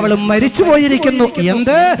റാജിഊൻ, അവൾ മരിച്ചു പോയിരിക്കുന്നു.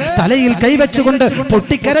 എന്ത്? തലയിൽ കൈവച്ചുകൊണ്ട്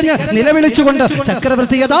പൊട്ടിക്കരഞ്ഞ് നിലവിളിച്ചുകൊണ്ട്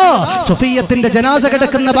ചക്രവർത്തി അതാ സഫിയത്തിന്റെ ജനാസ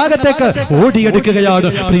കിടക്കുന്ന ഭാഗത്തേക്ക് ഓടിയെടുക്കുകയാണ്.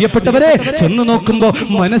 പ്രിയപ്പെട്ടവരെ, ചെന്നു നോക്കുമ്പോ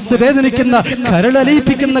മനസ്സ് വേദനിക്കുന്ന,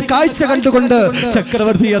 കരളലിയിപ്പിക്കുന്ന കാഴ്ച കണ്ടുകൊണ്ട്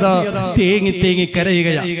ചക്രവർത്തി അതാ തേങ്ങി തേങ്ങി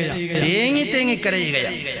കരയുകയാണ്.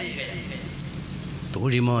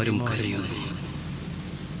 തോഴിമാരും കരയുന്നു,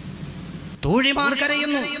 തോഴിമാർ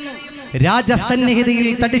കരയുന്നു. രാജസന്നിധിയിൽ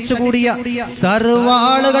തടിച്ചുകൂടിയ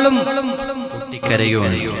സർവാളുകളും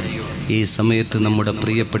കരയുകയാണ്. ഈ സമയത്ത് നമ്മുടെ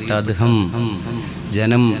പ്രിയപ്പെട്ട അദ്ദേഹം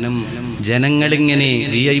ജനങ്ങളിങ്ങനെ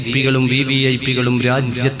VIP-കളും VVIP-കളും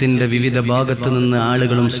രാജ്യത്തിന്റെ വിവിധ ഭാഗത്തു നിന്ന്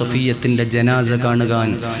ആളുകളും സഫിയത്തിന്റെ ജനാസ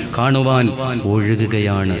കാണുവാൻ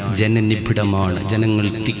ഒഴുകുകയാണ്. ജനനിബിഡമാണ്. ജനങ്ങൾ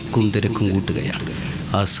തിക്കും തിരക്കും കൂട്ടുകയാണ്.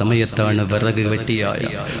 ആ സമയത്താണ് വിറക് വെട്ടിയായ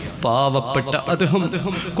പാവപ്പെട്ട അദ്ദേഹം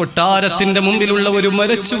കൊട്ടാരത്തിന്റെ മുമ്പിലുള്ള ഒരു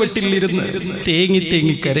മരച്ചുവട്ടിലിരുന്ന് തേങ്ങി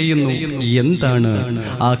തേങ്ങി കരയുന്നു. എന്താണ്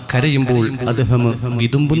ആ കരയുമ്പോൾ അദ്ദേഹം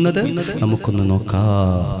വിതുമ്പുന്നത്? നമുക്കൊന്ന്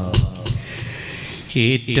നോക്കാം.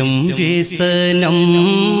 ഏറ്റം വ്യസനം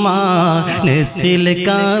മനസ്സിൽ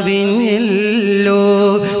കവിഞ്ഞല്ലോ,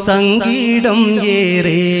 സംഗീതം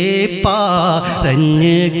ഏറെ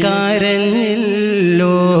പറഞ്ഞ്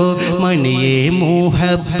കരഞ്ഞല്ലോ, മണിയെ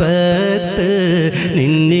മുഹബത്ത്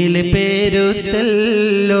നിന്നിൽ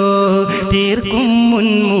പെരുത്തല്ലോ, തീർക്കും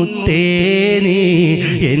മുൻമുത്തേ നീ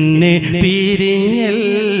എന്നെ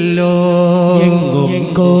പിരിഞ്ഞല്ലോ.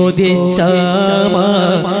 കോതിച്ചരല്ലേ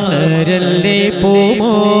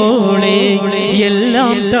പോമോളെ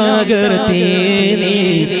എല്ലാം തകർത്തേ നീ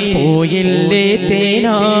പോയില്ലേ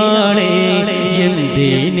തേനാളെ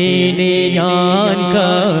എന്തിനെ ഞാൻ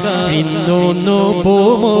ഇന്നൊന്നു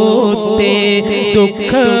പോമോത്തേ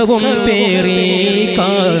ദുഃഖവും പേറി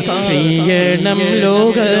കഴിയണം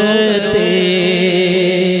ലോകത്തെ.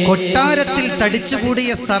 കൊട്ടാരത്തിൽ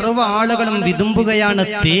തടിച്ചുകൂടിയ സർവ്വ ആളുകളും വിതുമ്പുകയാണ്,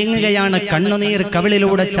 തേങ്ങുകയാണ്, കണ്ണുനീർ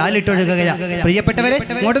കവിളിലൂടെ ചാലിട്ടൊഴുകുകയാ. പ്രിയപ്പെട്ടവരെ,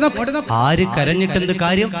 ആര് കരഞ്ഞിട്ടെന്ത്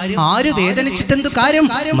കാര്യം, ആര് വേദനിച്ചിട്ടെന്ത് കാര്യം?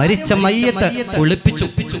 മരിച്ച മയ്യത്ത് ഒളിപ്പിച്ചു,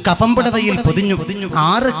 കഫംപുടവയിൽ പൊതിഞ്ഞു,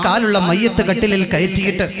 6 കാലുള്ള മയ്യത്ത് കട്ടിലിൽ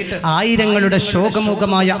കയറ്റിയിട്ട് ആയിരങ്ങളുടെ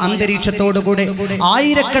ശോകമുഖമായ അന്തരീക്ഷത്തോടുകൂടെ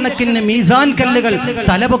ആയിരക്കണക്കിന് മീസാൻ കല്ലുകൾ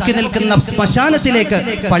തലപൊക്കി നിൽക്കുന്ന ശ്മശാനത്തിലേക്ക്,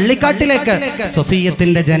 പള്ളിക്കാട്ടിലേക്ക്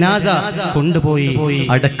സൊഫിയത്തിന്റെ ജനാസ കൊണ്ടുപോയി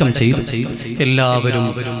അടക്കം ചെയ്തു. എല്ലാവരും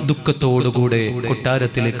ദുഃഖത്തോടുകൂടെ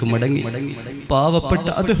കൊട്ടാരത്തിലേക്ക് മടങ്ങി. പാവപ്പെട്ട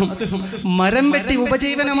അദ്ദേഹം, മരം വെട്ടി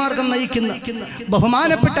ഉപജീവന മാർഗം നയിക്കുന്ന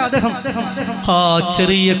ബഹുമാനപ്പെട്ട അദ്ദേഹം ആ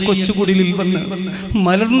ചെറിയ കൊച്ചുകുടിലിൽ വന്ന്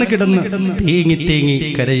മലർന്നു കിടന്ന് തേങ്ങി തേങ്ങി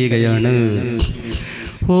കരയുകയാണ്.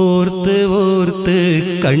 ഓർത്ത് ഓർത്ത്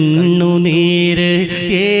കണ്ണുനീര്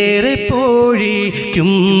ഏറെ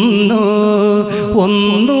പൊഴിക്കുന്നു,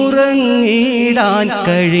 ഒന്നുറങ്ങിടാൻ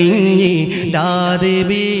കഴിഞ്ഞിടാതെ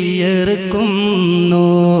വിയർക്കുന്നു.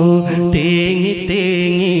 തേങ്ങി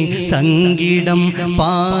തേങ്ങി സങ്കടം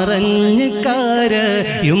പറഞ്ഞ്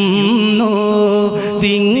കരയുന്നു,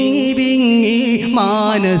 വിങ്ങി വിങ്ങി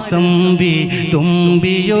മാനസം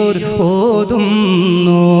തുമ്പിയോർ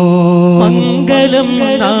ഓതുന്നു. മംഗലം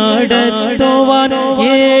നടത്തുവാൻ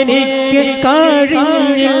എനിക്ക്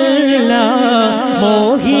കഴിഞ്ഞില്ല,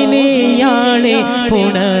 മോഹിനിയാളെ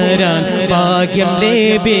പുണരാൻ ഭാഗ്യം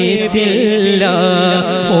ലഭിച്ചില്ല.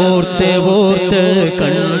 ഓർത്ത് ഓർത്ത്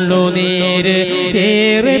കണ്ണുനീര്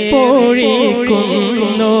ഏറെ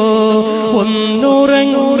പൊഴിക്കുന്നു,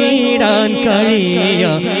 ഒന്നുറങ്ങിടാൻ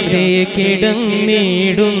കഴിയാതെ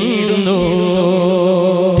കിടന്നിടുന്നു.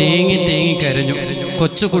 തേങ്ങി തേങ്ങി കരഞ്ഞു.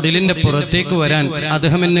 കൊച്ചുകുടിലിന്റെ പുറത്തേക്ക് വരാൻ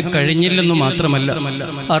അദ്ദേഹത്തിന് കഴിഞ്ഞില്ലെന്നു മാത്രമല്ല,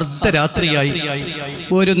 അർദ്ധരാത്രിയായി.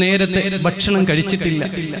 ഒരു നേരത്തെ ഭക്ഷണം കഴിച്ചിട്ടില്ല,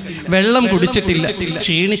 വെള്ളം കുടിച്ചിട്ടില്ല.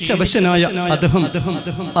 ക്ഷീണിച്ചവശനായ അദ്ദേഹം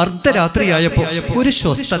അർദ്ധരാത്രിയായപ്പോ ഒരു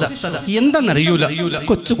സ്വസ്ഥത എന്താണെന്നറിയൂല.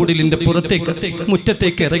 കൊച്ചുകുടിലിന്റെ പുറത്തേക്ക്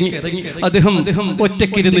മുറ്റത്തേക്ക് ഇറങ്ങി അദ്ദേഹം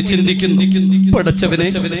ഒറ്റയ്ക്കിരുന്ന് ചിന്തിക്കുന്നു. പടച്ചവനെ,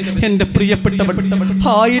 എന്റെ പ്രിയപ്പെട്ടവൾ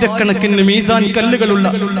ആയിരക്കണക്കിന് മീസാൻ കല്ലുകളുള്ള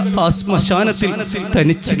ആ ശ്മശാനത്തിൽ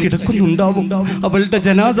തനിച്ച് കിടക്കുന്നുണ്ടാവും. അവളുടെ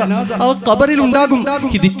ജനാസ ആ ഖബറിൽ ഉണ്ടാകും.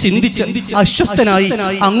 ഇത് ചിന്തിച്ച് അസ്വസ്ഥനായി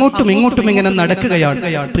അങ്ങോട്ടും ഇങ്ങോട്ടും ഇങ്ങനെ നടക്കുകയാണ്.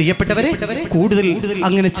 പ്രിയപ്പെട്ടവരെ, കൂടുതൽ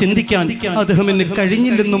അങ്ങനെ ചിന്തിക്കാൻ അദ്ദേഹത്തിന്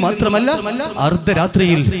കഴിഞ്ഞില്ലെന്നു മാത്രമല്ല,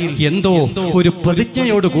 അർദ്ധരാത്രിയിൽ എന്തോ ഒരു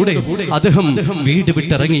പ്രതിജ്ഞയോടുകൂടെ അദ്ദേഹം വീട്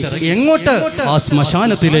വിട്ടിറങ്ങി. എങ്ങോട്ട്? ആ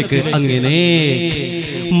ശ്മശാനത്തിലേക്ക്. അങ്ങനെ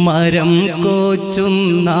മരം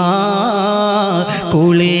കോച്ചുന്ന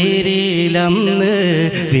കുളിരിലന്ന്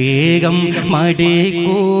വേഗം മടി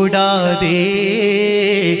കൂടാതെ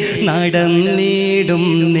നടന്നിടും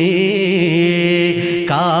നേ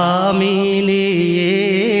കാമിനിയെ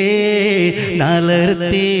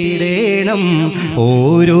നലർത്തിടേണം,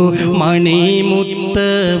 ഓരോ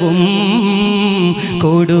മണിമുത്തവും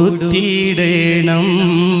കൊടുത്തിടേണം.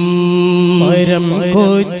 മരം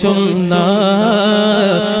കൊച്ചുന്ന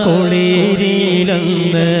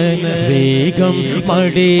കുളിരിലന്ന് വേഗം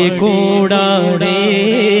മടി കൂടാതെ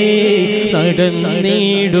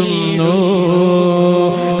നടന്നിടുന്നു,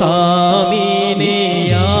 കാമിനിയാളെ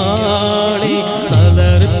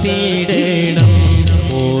നലർത്തിടേണം,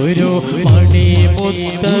 ഓരോ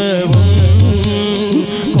മണിമുത്തവും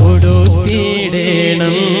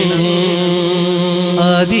കൊടുത്തിടേണം.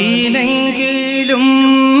 അതിനെങ്കിലും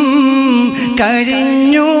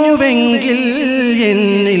കഴിഞ്ഞുവെങ്കിൽ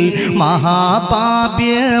എന്നിൽ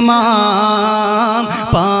മഹാപാപ്യമാം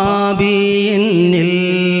പാപി എന്നിൽ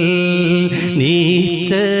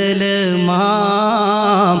നിശ്ചലമാം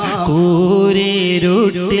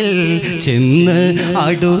കൂരിരുട്ടിൽ ചെന്ന്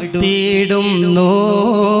അടുത്തിടുന്നു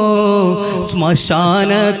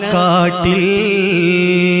ശ്മശാനക്കാട്ടിൽ.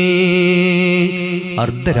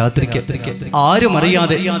 അർദ്ധരാത്രിക്ക് ആരും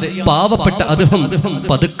അറിയാതെ പാവപ്പെട്ട അദ്ദേഹം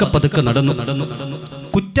പതുക്കെ പതുക്കെ നടന്നു.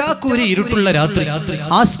 കുറ്റാക്കൂരി ഇരുട്ടുള്ള രാത്രി,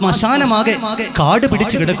 ആ ശ്മശാനമാകെ കാട്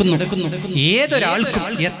പിടിച്ചു കിടക്കുന്നു. ഏതൊരാൾക്കും,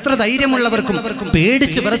 എത്ര ധൈര്യമുള്ളവർക്കും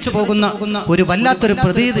പേടിച്ച് വിറച്ചു പോകുന്ന ഒരു വല്ലാത്തൊരു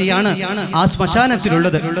പ്രതീതിയാണ് ആ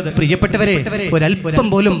ശ്മശാനത്തിലുള്ളത്. പ്രിയപ്പെട്ടവരെ, ഒരല്പം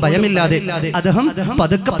പോലും ഭയമില്ലാതെ അദ്ദേഹം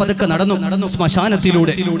പതുക്കെ പതുക്കെ നടന്നു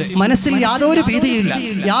ശ്മശാനത്തിലൂടെ. മനസ്സിൽ യാതൊരു ഭീതിയില്ല,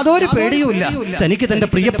 യാതൊരു പേടിയുമില്ല. തനിക്ക് തന്റെ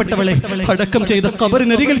പ്രിയപ്പെട്ടവളെ അടക്കം ചെയ്ത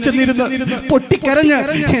ഖബറിനരികിൽ ചെന്നിരുന്ന് പൊട്ടിക്കരഞ്ഞ്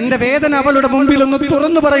എന്റെ വേദന അവളുടെ മുമ്പിൽ ഒന്ന്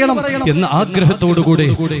തുറന്നു പറയണം എന്ന ആഗ്രഹത്തോടുകൂടെ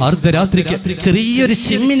അർദ്ധരാത്രിക്ക് ചെറിയൊരു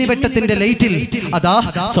ചിമ്മിനി വെട്ടത്തിന്റെ ലൈറ്റിൽ അതാ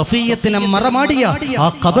സഫിയ്യത്തിനെ മറമാടിയ ആ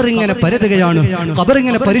ഖബറിങ്ങനെ പരതുകയാണ്,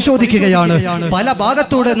 ഖബറിങ്ങനെ പരിശോധിക്കുകയാണ്, പല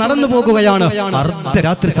ഭാഗത്തൂടെ നടന്നു പോകുകയാണ്.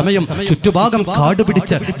 അർദ്ധരാത്രി സമയം, ചുറ്റുഭാഗം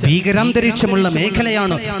കാടുപിടിച്ച് ഭീകരാന്തരീക്ഷമുള്ള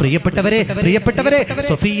മേഖലയാണ്. പ്രിയപ്പെട്ടവരെ,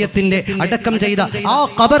 സഫിയ്യത്തിന്റെ അടക്കം ചെയ്ത ആ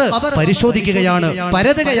ഖബർ പരിശോധിക്കുകയാണ്,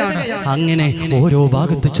 പരതുകയാണ്. അങ്ങനെ ഓരോ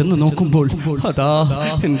ഭാഗത്ത് ചെന്ന് നോക്കുമ്പോൾ അതാ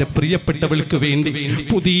എന്റെ പ്രിയപ്പെട്ടവൾക്ക് വേണ്ടി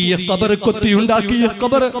പുതിയ ഖബർ കൊത്തിയുണ്ടാക്കിയ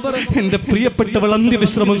ഖബർ, എന്റെ പ്രിയപ്പെട്ടവൾ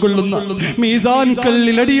അന്ത്യവിശ്രമം കൊള്ളുന്ന മീസാൻ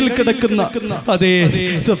കല്ലിലടിയിൽ കിടക്കുന്ന അതേ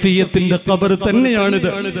സഫിയ്യത്തിന്റെ ഖബർ തന്നെയാണിത്.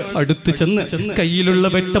 അടുത്ത് ചെന്ന് കയ്യിലുള്ള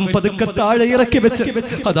വെട്ടം പതുക്കെ താഴെ ഇറക്കി വെച്ച്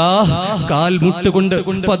അതാ കാൽ മുട്ടുകൊണ്ട്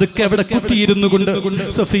പതുക്കെ അവിടെ കുത്തിയിരുന്നു കൊണ്ട്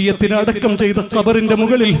സഫിയ്യത്തിനെ അടക്കം ചെയ്ത ഖബറിന്റെ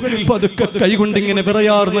മുകളിൽ പതുക്കെ കൈകൊണ്ട് ഇങ്ങനെ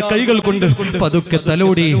വിറയാർന്ന കൈകൾ കൊണ്ട് പതുക്കെ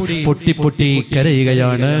തലോടി പൊട്ടി പൊട്ടി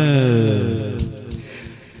കരയുകയാണ്.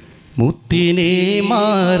 മുത്തിനെ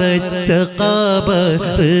മറച്ച ഖബർ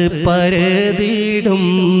പരതിടും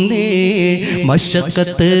നേ,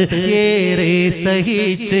 മശക്കത്ത് ഏറെ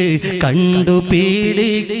സഹിച്ച്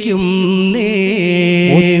കണ്ടുപിടിക്കും നേ.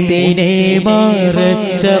 മുത്തിനെ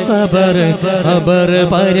മറച്ച ഖബർ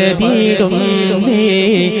പരതിടും നേ,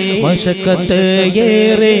 മശക്കത്ത്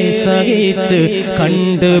ഏറെ സഹിച്ച്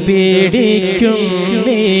കണ്ടുപിടിക്കും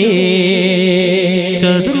നേ.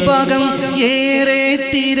 ചതുർഭാഗം ഏറെ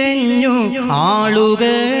തിരഞ്ഞു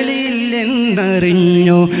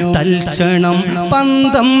ആളുകളില്ലെന്നറിഞ്ഞു, തൽക്ഷണം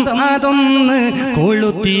പന്തം അതൊന്ന്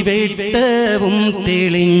കൊളുത്തി വെട്ടവും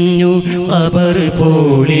തെളിഞ്ഞു. ഖബർ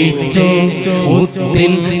പൊളിച്ചേ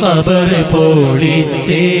മുത്തിൻ ഖബർ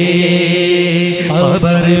പൊളിച്ചേ,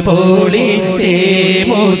 ഖബർ പൊളിച്ചേ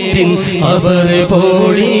മുത്തിൻ ഖബർ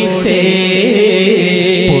പൊളിച്ചേ.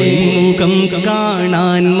 പൊന്മുഖം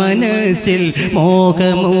കാണാൻ മനസ്സിൽ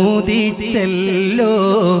മോഹമോദിച്ചല്ലോ,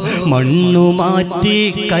 മണ്ണു മാറ്റി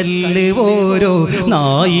കല്ല് ഓരോ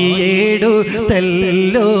നായിയേടുത്തല്ലോ.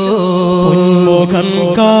 മുഖം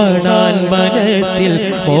കാണാൻ മനസ്സിൽ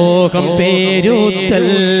മോഹം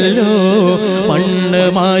പേരുത്തല്ലോ, മണ്ണ്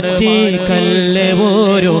മാറ്റി കല്ല്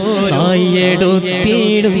ഓരോ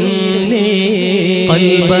നായിയെടുത്തിടുന്നേ.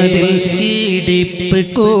 കൽബതിൽ ഇടിപ്പ്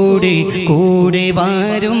കൂടി കൂടി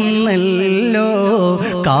വരുന്നല്ലോ,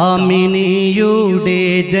 കാമിനിയുടെ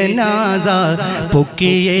ജനാസ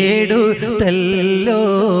പൊക്കിയേടുത്തല്ലോ.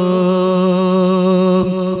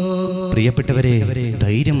 പ്രിയപ്പെട്ടവരെ,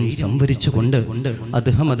 ധൈര്യം സംഭരിച്ചുകൊണ്ട്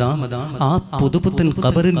അദ്ദേഹമതാ ആ പുതുപുത്തൻ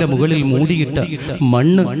ഖബറിന്റെ മുകളിൽ മൂടിയിട്ട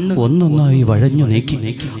മണ്ണ് ഒന്നൊന്നായി വഴഞ്ഞു നീക്കി.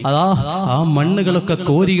 അതാ ആ മണ്ണുകളൊക്കെ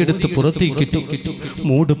കോരിയെടുത്ത് പുറത്തേക്കിട്ടു.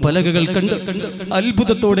 മൂട് പലകകൾ കണ്ട്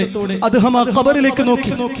അത്ഭുതത്തോടെ അദ്ദേഹം ആ ഖബറിലേക്ക്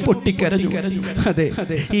നോക്കി പൊട്ടിക്കരഞ്ഞു. അതെ,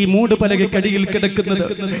 ഈ മൂട് പലകക്കടിയിൽ കിടക്കുന്നത്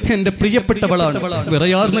എന്റെ പ്രിയപ്പെട്ടവളാണ്.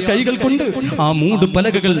 വിറയാർന്ന കൈകൾ കൊണ്ട് ആ മൂട്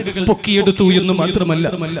പലകകൾ പൊക്കിയെടുത്തു എന്ന് മാത്രമല്ല,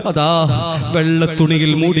 അതാ വെള്ള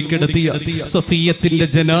തുണിയിൽ മൂടിക്കിടത്തിയ സഫിയ്യത്തിന്റെ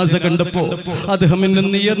ജനാസ കണ്ടപ്പോ അദ്ദേഹം എന്നെ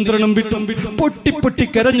നിയന്ത്രണം വിട്ടു പൊട്ടി പൊട്ടി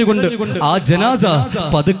കരഞ്ഞുകൊണ്ട് ആ ജനാസ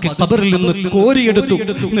പതുക്കെ ഖബറിൽ നിന്ന് കോരിയെടുത്തു,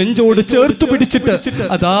 നെഞ്ചോട് ചേർത്തു പിടിച്ചിട്ട്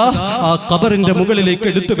അതാ ആ ഖബറിന്റെ മുകളിലേക്ക്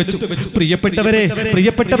എടുത്തു വെച്ചു. പ്രിയപ്പെട്ടവരെ,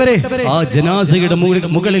 ആ ജനാസയുടെ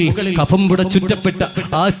മുകളിൽ കഫംപുട ചുറ്റപ്പെട്ട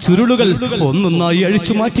ആ ചുരുളുകൾ ഒന്നൊന്നായി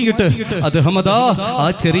അഴിച്ചു മാറ്റിയിട്ട് അദ്ദേഹം അതാ ആ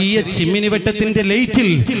ചെറിയ ചിമ്മിനിവെട്ടത്തിന്റെ ലൈറ്റിൽ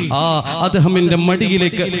ആ അദ്ദേഹത്തിന്റെ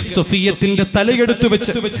മടിയിലേക്ക് സഫിയ്യത്തിന്റെ തലയെടുത്തു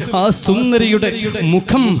വെച്ച് ആ സുന്ദരിയുടെ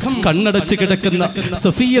മുഖം കണ്ണടച്ച് കിടക്കുന്ന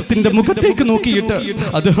സഫിയ്യത്തിന്റെ മുഖത്തേക്ക് നോക്കിയിട്ട്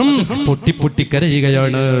അദ്ദേഹം പൊട്ടി പൊട്ടി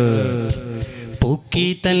കരയുകയാണ്. പൊക്കി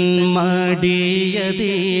തൻ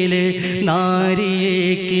മടിയതില് നാരിയെ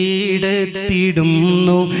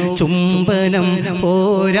കീടത്തിടുന്നു, ചുംബനം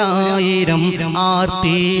 1000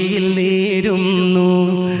 ആർത്തിയിൽ നേരുന്നു,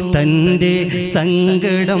 തൻ്റെ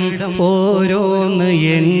സങ്കടം ഓരോന്ന്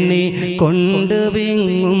എണ്ണി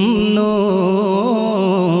കൊണ്ടുവിങ്ങുന്നു.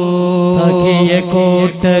 സഖിയ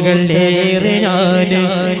കോട്ടകൾ ഏറെ ഞാൻ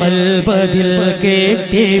കൽബതിൽ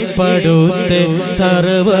കേട്ടിപ്പടുത്ത്,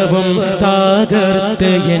 സർവവും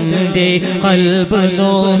തകർത്ത് എൻ്റെ കൽബ്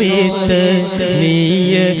നോവിത്ത്,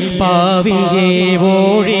 നീയ പാവിയെ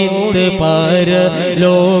ഓഴിത്ത് പര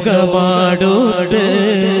ലോകമാടുത്ത്.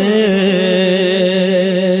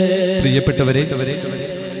 പ്രിയപ്പെട്ടവരെ,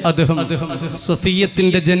 അദ്ദേഹം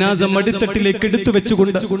സഫിയത്തിന്റെ ജനാസ മടിത്തട്ടിലേക്ക് എടുത്തു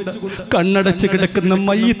വെച്ചുകൊണ്ട് കണ്ണടച്ച് കിടക്കുന്ന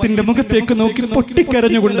മയ്യത്തിന്റെ മുഖത്തേക്ക് നോക്കി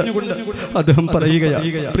പൊട്ടിക്കരഞ്ഞുകൊണ്ട് അദ്ദേഹം പറയുകയാണ്,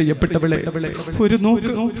 പ്രിയപ്പെട്ടവളെ, ഒരു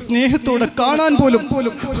നോക്ക് സ്നേഹത്തോടെ കാണാൻ പോലും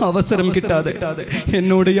അവസരം കിട്ടാതെ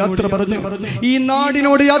എന്നോട് യാത്ര പറഞ്ഞു, ഈ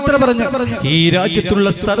നാടിനോട് യാത്ര പറഞ്ഞു, ഈ രാജ്യത്തുള്ള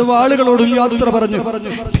സർവ്വ ആളുകളോടും യാത്ര പറഞ്ഞു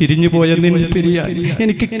പിരിഞ്ഞുപോയ നിന്നെ പിരിയാൻ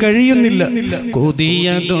എനിക്ക് കഴിയുന്നില്ല.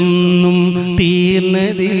 കൊതിയതൊന്നും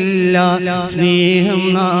തീർന്നതില്ല, സ്നേഹം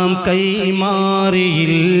നാം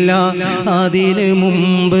കൈമാറിയില്ല. അതിനു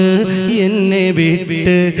മുമ്പ് എന്നെ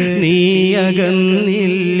വിട്ട് നീ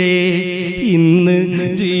അകന്നില്ലേ. ഇന്ന്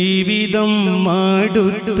ജീവിതം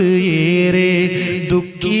മടുത്ത് ഏറെ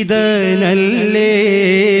ദുഃഖിതനല്ലേ.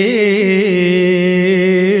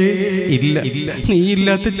 ഇല്ല,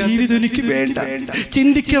 നീയില്ലാത്ത ജീവിതം എനിക്ക് വേണ്ട,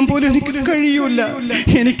 ചിന്തിക്കാൻ പോലും എനിക്ക് കഴിയൂല,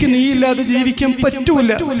 എനിക്ക് നീയില്ലാതെ ജീവിക്കാൻ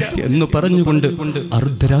പറ്റൂല എന്ന് പറഞ്ഞുകൊണ്ട്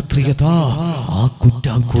അർദ്ധരാത്രിയതാ ആ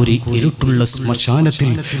കുറ്റാക്കോരി ഇരുട്ടുള്ള ശ്മശാനത്തിൽ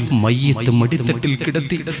മയ്യത്ത് മടിത്തട്ടിൽ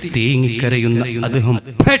കിടത്തി തേങ്ങിക്കരയുന്ന അദ്ദേഹം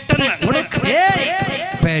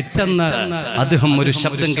പെട്ടെന്ന് അദ്ദേഹം ഒരു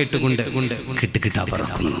ശബ്ദം കേട്ടുകൊണ്ട് കിട്ടുകിട്ടാ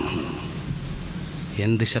പറക്കുന്നു.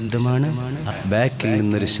 എന്ത് ശബ്ദമാണ്? ബാക്കിൽ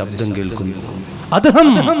നിന്നൊരു ശബ്ദം കേൾക്കുന്നു. അദ്ദേഹം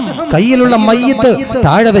കയ്യിലുള്ള മയ്യത്ത്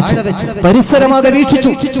താഴെ വെച്ചു, പരിസരമാകെ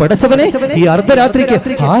വീക്ഷിച്ചു. പടച്ചവനെ, ഈ അർദ്ധരാത്രിക്ക്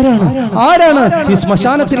ആരാണ് ഈ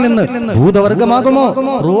ശ്മശാനത്തിൽ നിന്ന്? ഭൂതവർഗമാകുമോ,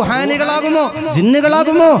 റൂഹാനികളാകുമോ,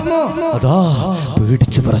 ജിന്നുകളാകുമോ? അതാ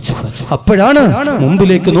പേടിച്ചു പറച്ചു. അപ്പോഴാണ്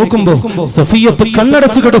മുമ്പിലേക്ക് നോക്കുമ്പോ സഫിയത്ത്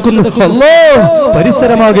കണ്ണടച്ചു കിടക്കുന്നു. അല്ലോ,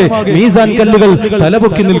 പരിസരമാകെ മീസാൻ കല്ലുകൾ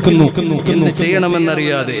തലപൊക്കി നിൽക്കുന്നു. എന്ത്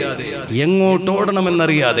ചെയ്യണമെന്നറിയാതെ,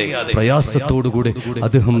 എങ്ങോട്ടോടണമെന്നറിയാതെ പ്രയാസത്തോടുകൂടെ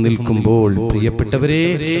അദ്ദേഹം നിൽക്കുമ്പോൾ, പ്രിയപ്പെട്ടവരെ,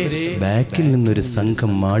 ബാക്കിൽ നിന്നൊരു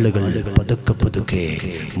സംഘം ആളുകൾ പതുക്കെ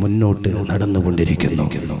മുന്നോട്ട് നടന്നുകൊണ്ടിരിക്കുന്നു.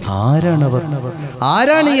 ആരാണവർ?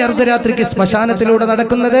 ആരാണ് ഈ അർദ്ധരാത്രിക്ക് ശ്മശാനത്തിലൂടെ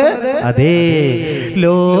നടക്കുന്നത്? അതേ,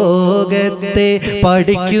 ലോകത്തെ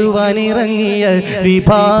പഠിക്കുവാനിറങ്ങിയ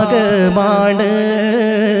വിഭാഗമാണ്.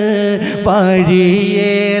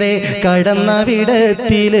 വഴിയേറെ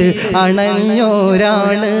കടന്നവിടത്തിൽ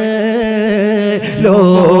അണഞ്ഞോരാണ്.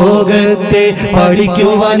 ലോകത്തെ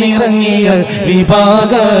പഠിക്കുവാനിറങ്ങിയ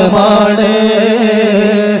വിഭാഗമാണ്.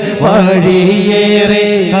 വഴിയേറെ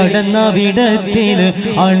കടന്നവിടത്തിൽ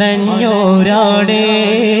അണഞ്ഞോരാണേ.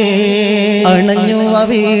 അണഞ്ഞു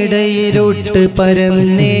അവിടെ ഇരുട്ട്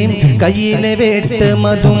പരന്നേ, കയ്യിലെ വെട്ട്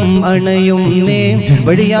മതും അണയുന്നേ,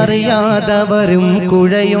 വഴിയറിയാതവരും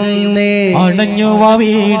കുഴയുന്നേ. അണഞ്ഞു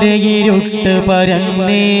അവിടെ ഇരുട്ട്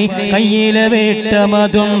പരന്നേ, കയ്യിലെ വെട്ട്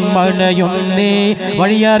മതും അണയുന്നേ,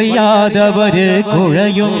 വഴിയറിയാതവര്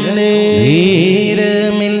കുഴയുന്നേ.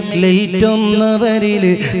 നീരമിൽ ലൈറ്റൊന്നവരിൽ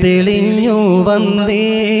തെളിഞ്ഞു വന്നേ,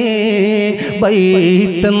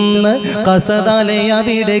 ബൈത്തെന്ന്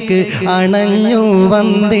കസതലയവിടേക്ക് അണഞ്ഞു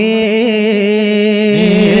വന്നേ.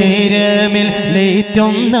 നീരമിൽ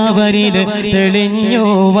ലൈറ്റൊന്നവരിൽ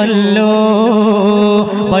തെളിഞ്ഞുവല്ലോ,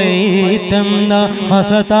 ബൈത്തെന്ന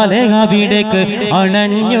കസതലയവിടേക്ക്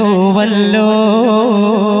അണഞ്ഞുവല്ലോ.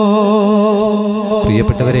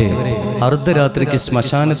 പ്രിയപ്പെട്ടവരെ, അർദ്ധരാത്രിക്ക്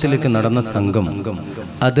ശ്മശാനത്തിലേക്ക് നടന്ന സംഘം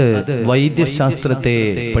അത് വൈദ്യശാസ്ത്രത്തെ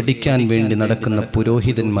പഠിക്കാൻ വേണ്ടി നടക്കുന്ന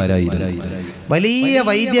പുരോഹിതന്മാരായിരുന്നു. വലിയ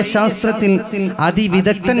വൈദ്യശാസ്ത്രത്തിൽ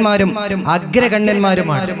അതിവിദഗ്ധന്മാരും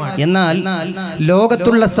അഗ്രഗണ്യന്മാരുമാണ്. എന്നാൽ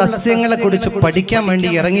ലോകത്തുള്ള സസ്യങ്ങളെ കുറിച്ച് പഠിക്കാൻ വേണ്ടി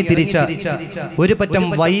ഇറങ്ങി തിരിച്ച ഒരു പറ്റം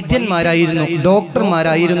വൈദ്യന്മാരായിരുന്നു,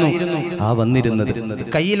 ഡോക്ടർമാരായിരുന്നു ആ വന്നിരുന്നത്.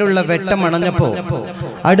 കയ്യിലുള്ള വെട്ടം അണഞ്ഞപ്പോ,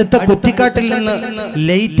 അടുത്ത കുറ്റിക്കാട്ടിൽ നിന്ന്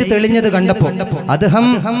ലൈറ്റ് തെളിഞ്ഞത് കണ്ടപ്പോ, അദ്ദേഹം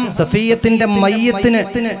സഫിയത്തിന്റെ മയ്യത്തിന്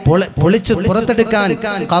പൊളിച്ചു പുറത്തെടുക്കാൻ,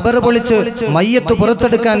 ഖബർ പൊളിച്ച് മയ്യത്ത്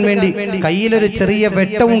പുറത്തെടുക്കാൻ വേണ്ടി കയ്യിലൊരു ചെറിയ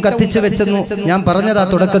വെട്ടവും കത്തിച്ചു വെച്ചെന്നു ഞാൻ പറഞ്ഞതാ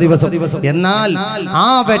തുടക്ക ദിവസം. എന്നാൽ ആ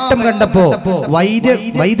വെട്ടം കണ്ടപ്പോ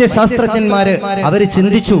വൈദ്യശാസ്ത്രജ്ഞന്മാര് അവര്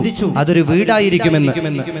ചിന്തിച്ചു അതൊരു വീടായിരിക്കുമെന്ന്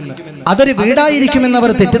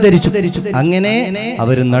അവർ തെറ്റിദ്ധരിച്ചു. അങ്ങനെ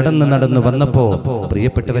അവര് നടന്ന് വന്നപ്പോ,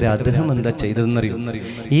 പ്രിയപ്പെട്ടവരെ, അദ്ദേഹം എന്താ ചെയ്തതെന്നറിയോ?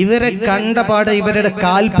 ഇവരെ കണ്ടപാടെ, ഇവരുടെ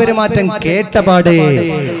കാൽപെരുമാറ്റം കേട്ടപാടെ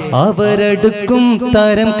അവരെടുക്കും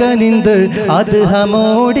തരം കനിന്ത്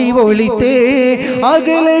അദ്ദേഹമോടി ഒളിത്തേ,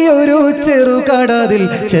 അകലെയൊരു ചെറുകടതിൽ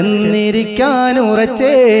ചെന്നിരിക്കാൻ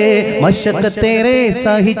ഉറച്ചേ, മശക്കത്തേറെ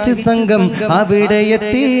സഹിച്ച് സംഘം അവിടെ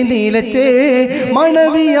എത്തി നിലച്ചേ,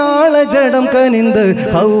 മണവിയാള ജഡം കനിന്ത്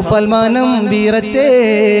ഹൗഫൽ മനം വിറച്ചേ.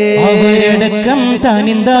 അവരടക്കം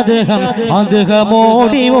തനിന്തദ്ദേഹം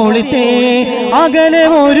അദ്ദേഹമോടി ഒളിത്തേ, അകലെ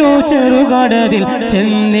ഒരു ചെറുകടതിൽ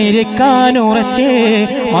ചെന്നിരിക്കാൻ ഉറച്ചേ,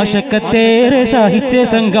 മശക്കത്തേറെ സഹിച്ച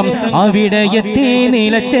സംഘം അവിടെ എത്തി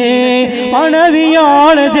നിലച്ചേ,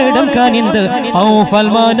 മണവിയാള ജഡം കനിന്ത് ഔഫൽ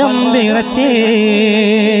മനം വിറച്ചേ.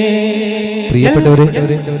 പ്രിയപ്പെട്ടവരെ,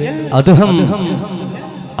 അദ്ദേഹം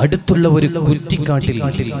അടുത്തുള്ള ഒരു കുറ്റിക്കാട്ടിൽ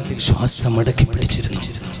ശ്വാസം അടക്കി പിടിച്ചിരുന്നു.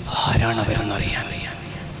 ആരാണവരെന്നറിയാൻ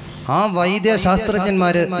ആ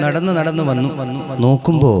വൈദ്യശാസ്ത്രജ്ഞന്മാര് നടന്നു വന്നു.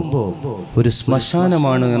 നോക്കുമ്പോ ഒരു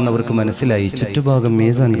ശ്മശാനമാണ് എന്നവർക്ക് മനസ്സിലായി. ചുറ്റുഭാഗം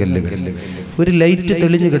മേസാൻ കല്ലുകൾ, ഒരു ലൈറ്റ്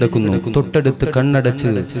തെളിഞ്ഞു കിടക്കുന്നു. തൊട്ടടുത്ത്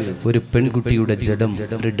കണ്ണടച്ച് ഒരു പെൺകുട്ടിയുടെ ജഡം,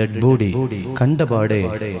 ഒരു ഡെഡ് ബോഡി. കണ്ടപാടെ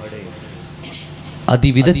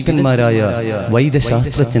അതിവിദഗ്ധന്മാരായ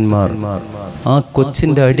വൈദ്യശാസ്ത്രജ്ഞന്മാർ ആ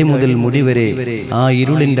കൊച്ചിന്റെ അടിമുതൽ മുടിവരെ ആ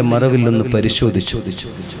ഇരുളിന്റെ മറവിൽ ഒന്ന് പരിശോധിച്ചു.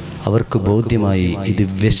 അവർക്ക് ബോധ്യമായി ഇത്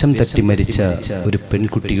വിഷം തട്ടി മരിച്ച ഒരു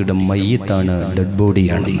പെൺകുട്ടിയുടെ മയ്യത്താണ്, ഡെഡ്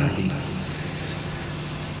ബോഡിയാണ്.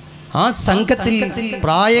 ആ സംഘത്തിൽ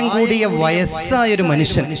പ്രായം കൂടിയ വയസ്സായൊരു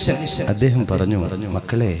മനുഷ്യൻ, അദ്ദേഹം പറഞ്ഞു,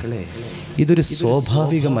 മക്കളെ, ഇതൊരു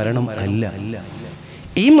സ്വാഭാവിക മരണം അല്ല.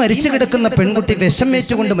 ഈ മരിച്ചു കിടക്കുന്ന പെൺകുട്ടി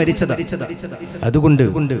വിഷമേറ്റുകൊണ്ട് മരിച്ചത്. അതുകൊണ്ട്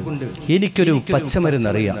എനിക്കൊരു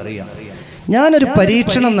പച്ചമരുന്നറിയാം. ഞാനൊരു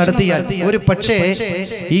പരീക്ഷണം നടത്തിയാൽ ഒരു പക്ഷേ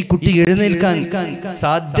ഈ കുട്ടി എഴുന്നേൽക്കാൻ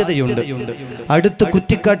സാധ്യതയുണ്ട്. അടുത്ത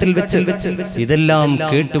കുറ്റിക്കാട്ടിൽ വെച്ച് ഇതെല്ലാം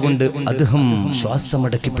കേട്ടുകൊണ്ട് അദ്ദേഹം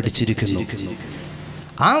ശ്വാസമടക്കി പിടിച്ചിരിക്കുന്നു.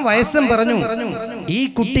 ആ വയസ്സൻ പറഞ്ഞു, ഈ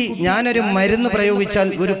കുട്ടി ഞാനൊരു മരുന്ന് പ്രയോഗിച്ചാൽ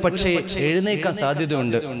ഒരു പക്ഷേ എഴുന്നേൽക്കാൻ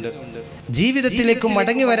സാധ്യതയുണ്ട്, ജീവിതത്തിലേക്ക്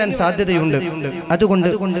മടങ്ങി വരാൻ സാധ്യതയുണ്ട്. അതുകൊണ്ട്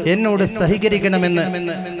എന്നോട് സഹകരിക്കണമെന്ന്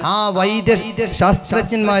ആ വൈദ്യ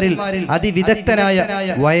ശാസ്ത്രജ്ഞന്മാരിൽ അതിവിദഗ്ധനായ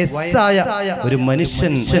വയസ്സായ ഒരു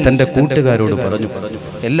മനുഷ്യൻ തന്റെ കൂട്ടുകാരോട് പറഞ്ഞു.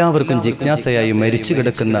 എല്ലാവർക്കും ജിജ്ഞാസയായി മരിച്ചു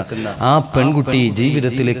കിടക്കുന്ന ആ പെൺകുട്ടി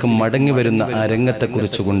ജീവിതത്തിലേക്ക് മടങ്ങി വരുന്ന ആ രംഗത്തെ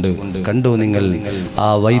കുറിച്ചുകൊണ്ട് കണ്ടോ നിങ്ങൾ? ആ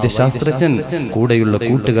വൈദ്യശാസ്ത്രജ്ഞൻ കൂടെയുള്ള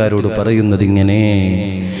കൂട്ടുകാരോട് പറയുന്നത് ഇങ്ങനെ: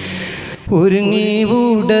 ഒരുങ്ങി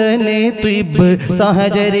ഉടനെ ത്വിബ്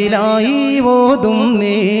സഹചരിലായി ഓതും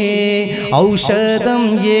നീ, ഔഷധം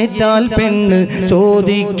ഏറ്റാൽ പെണ്ണ്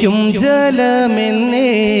ചോദിക്കും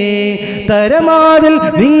ജലമെന്നേ, തരമാതിൽ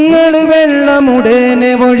നിങ്ങൾ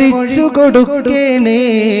വെള്ളമുടനെ ഒഴിച്ചു കൊടുക്കേണേ,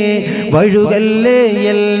 വഴുകല്ലേ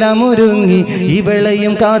എല്ലാം ഒരുങ്ങി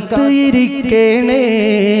ഇവളെയും കാത്തിരിക്കേണേ.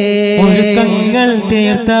 ഒരുക്കങ്ങൾ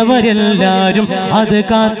തീർത്തവരെല്ലാരും അത്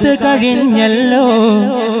കാത്തു കഴിഞ്ഞല്ലോ,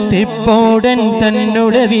 തിപ്പോടൻ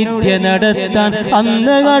തന്നോട് വിദ്യ നടത്താൻ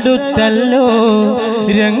അന്ന് അടുത്തല്ലോ.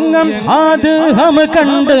 രംഗം ആദ്യം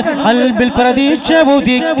കണ്ട് അൽബിൽ പ്രതീക്ഷ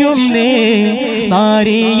ഉദിക്കുന്നേ,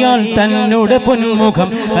 നാരിയാൾ തന്നോട് പൊന്മുഖം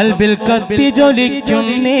അൽബിൽ കത്തി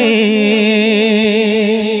ജ്വലിക്കുന്നേ.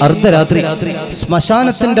 അർദ്ധരാത്രി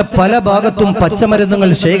ശ്മശാനത്തിന്റെ പല ഭാഗത്തും പച്ചമരുന്നുകൾ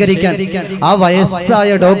ശേഖരിക്കാൻ ആ വയസ്സായ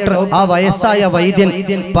ഡോക്ടർ, ആ വയസ്സായ വൈദ്യൻ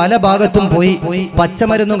പല ഭാഗത്തും പോയി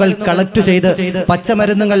പച്ചമരുന്നുകൾ കളക്ട് ചെയ്ത്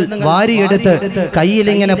പച്ചമരുന്നുകൾ വാരിയെടുത്ത്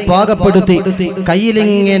കയ്യിലിങ്ങനെ പാകപ്പെടുത്തി,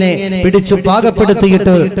 കയ്യിലിങ്ങനെ പിടിച്ചു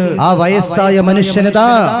പാകപ്പെടുത്തിയിട്ട് ആ വയസ്സായ മനുഷ്യനതാ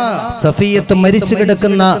സഫിയത്ത് മരിച്ചു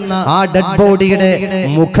കിടക്കുന്ന ആ ഡെഡ് ബോഡിയുടെ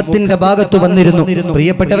മുഖത്തിന്റെ ഭാഗത്ത് വന്നിരുന്നു.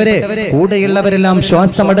 പ്രിയപ്പെട്ടവരെ, കൂടെയുള്ളവരെല്ലാം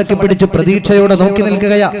ശ്വാസമടക്കി പിടിച്ച് പ്രതീക്ഷയോടെ നോക്കി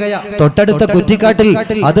നിൽക്കുകയാ. തൊട്ടടുത്ത കുറ്റിക്കാട്ടിൽ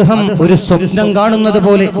അദ്ദേഹം ഒരു സ്വപ്നം കാണുന്നത്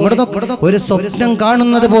പോലെ, ഒരു സ്വപ്നം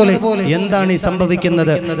കാണുന്നത് പോലെ, എന്താണ് ഈ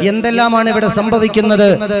സംഭവിക്കുന്നത്? എന്തെല്ലാമാണ് ഇവിടെ സംഭവിക്കുന്നത്?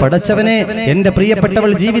 പടച്ചവനെ, എന്റെ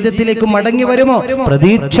പ്രിയപ്പെട്ടവൾ ജീവിതത്തിലേക്ക് മടങ്ങി വരുമോ?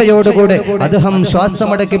 പ്രതീക്ഷയോടുകൂടെ അദ്ദേഹം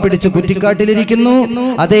ശ്വാസമടക്കി പിടിച്ച് കുറ്റിക്കാട്ടിലിരിക്കുന്നു.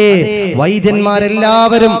 അതേ,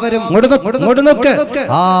 വൈദ്യന്മാരെല്ലാവരും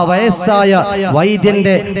ആ വയസ്സായ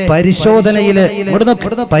വൈദ്യന്റെ പരിശോധനയില്,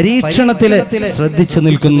 പരീക്ഷണത്തില് ശ്രദ്ധിച്ചു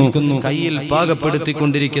നിൽക്കുന്നു. കയ്യിൽ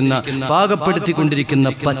പാകപ്പെടുത്തിക്കൊണ്ടിരിക്കുന്ന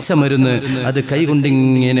പച്ചമരുന്ന് അത്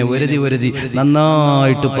കൈകൊണ്ടിങ്ങനെ ഒരതി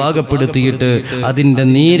നന്നായിട്ട് പാകപ്പെടുത്തിയിട്ട് അതിന്റെ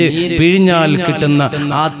നീര് പിഴിഞ്ഞാൽ കിട്ടുന്ന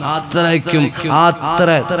അത്ര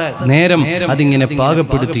നേരം അതിങ്ങനെ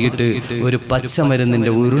പാകപ്പെടുത്തിയിട്ട് ഒരു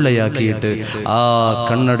പച്ചമരുന്നിന്റെ ഉരുളയാക്കിയിട്ട് ആ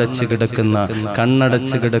കണ്ണടച്ച്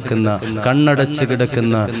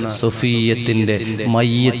കിടക്കുന്ന സൊഫിയത്തിന്റെ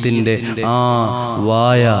മയ്യത്തിന്റെ ആ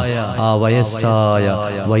വായ ആ വയസ്സായ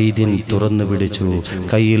വൈദ്യൻ തുറന്നു പിടിച്ചു.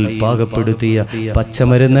 കയ്യിൽ പാകപ്പെടുത്തിയ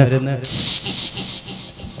പച്ചമരുന്ന്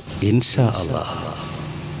ഇൻഷാ അല്ലാഹ്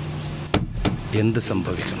എന്ത്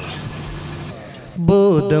സംഭവിക്കുന്നു?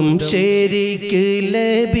 ബോധം ശരിക്ക്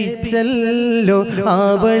ലഭിച്ചല്ലോ,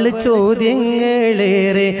 അവൾ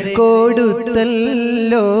ചോദ്യങ്ങളേറെ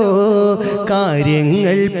കൊടുത്തല്ലോ,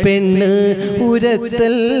 കാര്യങ്ങൾ പെണ്ണ്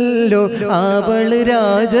ഉരത്തല്ലോ, അവൾ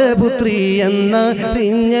രാജപുത്രി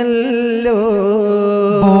എന്നറിഞ്ഞല്ലോ.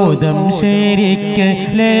 ബോധം ശരിക്ക്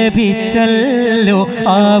ലഭിച്ചല്ലോ,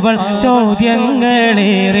 അവൾ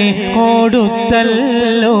ചോദ്യങ്ങളേറെ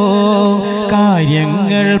കൊടുത്തല്ലോ,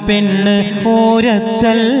 കാര്യങ്ങൾ പെണ്ണ്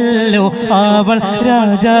ഓരത്തല്ലോ, അവൾ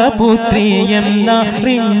രാജപുത്രി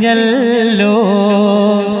എന്നറിഞ്ഞല്ലോ.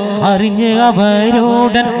 അറിഞ്ഞ്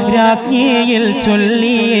അവരോടൻ രാജ്ഞിയിൽ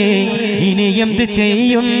ചൊല്ലിയേ, ഇനി എന്ത്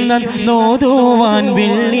ചെയ്യുന്ന നോതുവാൻ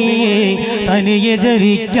വെള്ളിയേ, തനിയെ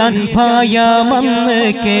ജരിക്കാൻ ഭയമന്ന്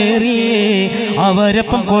കേറിയേ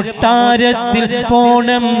അവരപ്പം കൊട്ടാരത്തിൽ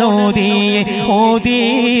പോണം നോദിയേ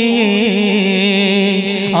ഓതിയേ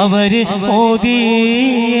അവര്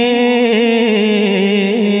ഓതിയേ.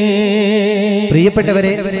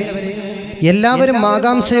 പ്രിയപ്പെട്ടവരെ, എല്ലാവരും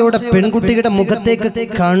ആകാംക്ഷയോടെ പെൺകുട്ടിയുടെ മുഖത്തേക്ക്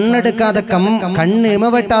കണ്ണെടുക്കാതെ കണ്ണ്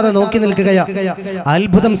ഇമവെട്ടാതെ നോക്കി നിൽക്കുകയാ.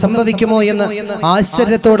 അത്ഭുതം സംഭവിക്കുമോ എന്ന്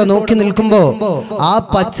ആശ്ചര്യത്തോടെ നോക്കി നിൽക്കുമ്പോ ആ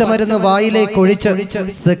പച്ചമരുന്ന് വായിലേക്ക് ഒഴിച്ച്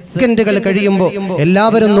സെക്കൻഡുകൾ കഴിയുമ്പോ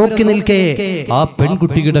എല്ലാവരും നോക്കി നിൽക്കേ ആ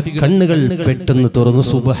പെൺകുട്ടിയുടെ കണ്ണുകൾ പെട്ടെന്ന് തുറന്നു.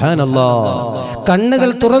 സുബ്ഹാനല്ലാഹ്. കണ്ണുകൾ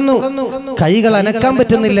തുറന്നു. കൈകൾ അനക്കാൻ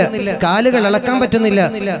പറ്റുന്നില്ല, കാലുകൾ അളക്കാൻ പറ്റുന്നില്ല.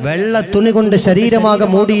 വെള്ള തുണി കൊണ്ട് ശരീരമാകെ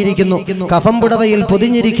മൂടിയിരിക്കുന്നു, കഫം പുടവയിൽ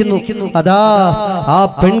പൊതിഞ്ഞിരിക്കുന്നു. ആ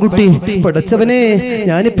പെൺകുട്ടി, പടച്ചവനെ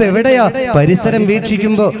ഞാനിപ്പോ എവിടെയാ? പരിസരം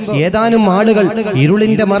വീക്ഷിക്കുമ്പോ ഏതാനും ആളുകൾ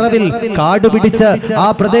ഇരുളിന്റെ മറവിൽ കാടുപിടിച്ച ആ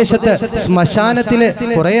പ്രദേശത്ത് ശ്മശാനത്തില്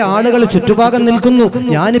കുറെ ആളുകൾ ചുറ്റുഭാഗം നിൽക്കുന്നു.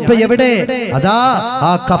 ഞാനിപ്പോ എവിടെ? അതാ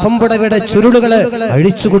ആ കഫംപുടവയുടെ ചുരുളുകള്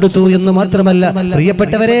അഴിച്ചു കൊടുത്തു എന്ന് മാത്രമല്ല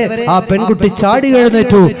പ്രിയപ്പെട്ടവരെ, ആ പെൺകുട്ടി ചാടി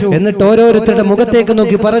എഴുന്നേറ്റു. എന്നിട്ട് ഓരോരുത്തരുടെ മുഖത്തേക്ക്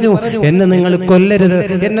നോക്കി പറഞ്ഞു, എന്നെ നിങ്ങൾ കൊല്ലരുത്,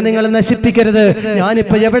 എന്നെ നിങ്ങൾ നശിപ്പിക്കരുത്.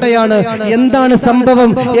 ഞാനിപ്പോ എവിടെയാണ്? എന്താണ് സംഭവം?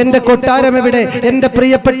 എന്റെ കൊട്ടാരം എവിടെ? എന്റെ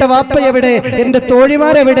പ്രിയപ്പെട്ട വാപ്പ എവിടെ? എന്റെ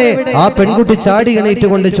തോഴിമാരെവിടെ? ആ പെൺകുട്ടി ചാടി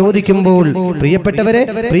എണീറ്റുകൊണ്ട് ചോദിക്കുമ്പോൾ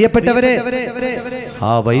പ്രിയപ്പെട്ടവരെ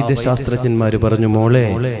ആ വൈദ്യശാസ്ത്രജ്ഞന്മാര് പറഞ്ഞു, മോളെ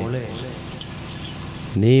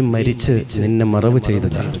നീ മരിച്ച് നിന്നെ മറവ്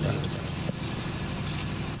ചെയ്തതാണ്,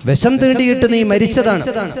 വിഷം തീണ്ടിയിട്ട് നീ മരിച്ചതാണ്.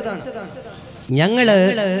 ഞങ്ങള്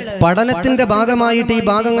പഠനത്തിന്റെ ഭാഗമായിട്ട് ഈ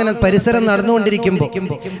ഭാഗം ഇങ്ങനെ പരിസരം നടന്നുകൊണ്ടിരിക്കുമ്പോ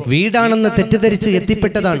വീടാണെന്ന് തെറ്റിദ്ധരിച്ച്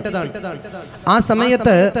എത്തിപ്പെട്ടതാണ്. ആ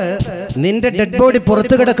സമയത്ത് നിന്റെ ഡെഡ് ബോഡി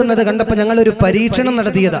പുറത്തു കിടക്കുന്നത് കണ്ടപ്പോ ഞങ്ങൾ ഒരു പരീക്ഷണം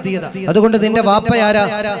നടത്തിയതാ. അതുകൊണ്ട് നിന്റെ വാപ്പയാരാ?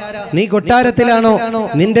 നീ കൊട്ടാരത്തിലാണോ?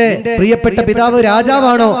 നിന്റെ പ്രിയപ്പെട്ട പിതാവ്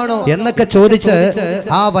രാജാവാണോ? എന്നൊക്കെ ചോദിച്ച്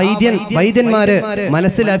ആ വൈദ്യന്മാര്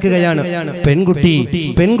മനസ്സിലാക്കുകയാണ്.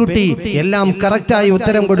 പെൺകുട്ടി എല്ലാം കറക്റ്റായി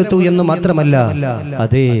ഉത്തരം കൊടുത്തു എന്ന് മാത്രമല്ല,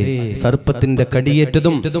 അതേ സർപ്പത്തിന്റെ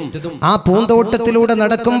കടിയേറ്റതും ആ പൂന്തോട്ടത്തിലൂടെ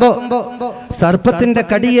നടക്കുമ്പോ സർപ്പത്തിന്റെ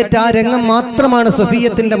കടിയേറ്റ ആ രംഗം മാത്രമാണ്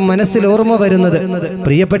സഫിയത്തിന്റെ മനസ്സിൽ ഓർമ്മ വരുന്നത്.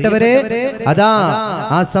 പ്രിയപ്പെട്ടവരെ, അതാ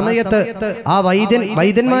ആ സമയത്ത് ആ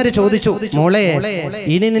വൈദ്യന്മാര് ചോദിച്ചു, മോളെ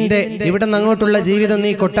ഇനി നിന്റെ ഇവിടെ നിന്ന് അങ്ങോട്ടുള്ള ജീവിതം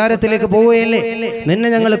നീ കൊട്ടാരത്തിലേക്ക് പോവുകയല്ലേ, നിന്നെ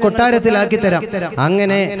ഞങ്ങൾ കൊട്ടാരത്തിലാക്കി തരാം.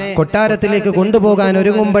 അങ്ങനെ കൊട്ടാരത്തിലേക്ക് കൊണ്ടുപോകാൻ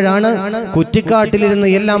ഒരുങ്ങുമ്പോഴാണ് കുറ്റിക്കാട്ടിലിരുന്ന്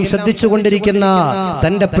എല്ലാം ശ്രദ്ധിച്ചുകൊണ്ടിരിക്കുന്ന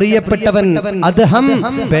തന്റെ പ്രിയപ്പെട്ടവൻ അദ്ഹം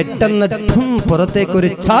പെട്ടെന്ന് പുറത്തേക്കൊരു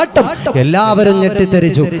ചാട്ടം. എല്ലാവരും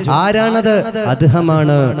ഞെട്ടിത്തെറിച്ചു. ആരാണത്?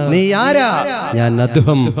 അദ്ഹമാണ്. നീ ആരാ? ഞാൻ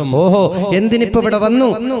അദ്ഹം. ഓഹോ, എന്തിനിപ്പോ ഇവിടെ വന്നു?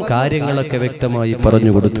 കാര്യങ്ങളൊക്കെ വ്യക്തമായി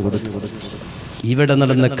പറഞ്ഞു കൊടുത്തു. ഇവിടെ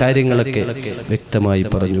നടന്ന കാര്യങ്ങളൊക്കെ വ്യക്തമായി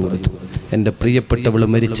പറഞ്ഞു കൊടുത്തു. എൻ്റെ പ്രിയപ്പെട്ടവൾ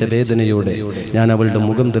മരിച്ച വേദനയോടെ ഞാൻ അവളുടെ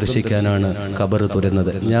മുഖം ദർശിക്കാനാണ് ഖബർ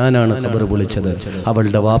തുറന്നത്. ഞാനാണ് ഖബർ വിളിച്ചത്.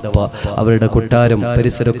 അവളുടെ വാപ്പ അവളുടെ കൊട്ടാരം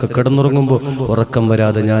പരിസരമൊക്കെ കിടന്നുറങ്ങുമ്പോൾ ഉറക്കം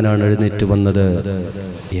വരാതെ ഞാനാണ് എഴുന്നേറ്റ് വന്നത്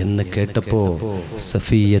എന്ന് കേട്ടപ്പോ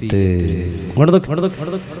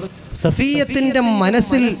സഫിയത്തിന്റെ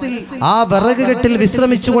മനസ്സിൽ ആ വിറകുകെട്ടിൽ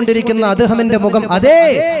വിശ്രമിച്ചു കൊണ്ടിരിക്കുന്ന അദ്ഹമിന്റെ മുഖം,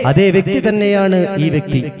 അതേ വ്യക്തി തന്നെയാണ് ഈ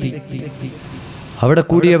വ്യക്തി. അവിടെ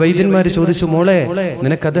കൂടിയ വൈദ്യന്മാര് ചോദിച്ചു, മോളെ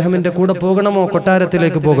നിനക്ക് അദ്ഹമിന്റെ കൂടെ പോകണമോ,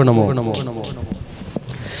 കൊട്ടാരത്തിലേക്ക് പോകണമോ?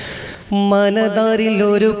 മനതാരിൽ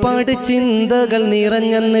ഒരുപാട് ചിന്തകൾ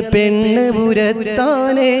നിറഞ്ഞെന്ന് പെണ്ണ്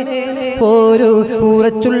പുരത്താനെ ഓരോ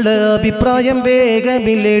ഉറച്ചുള്ള അഭിപ്രായം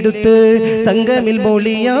വേഗമില്ലെടുത്ത് സംഗമിൽ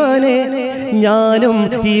മൊളിയാനെ ഞാനും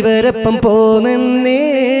ഇവരപ്പം പോന്നേ.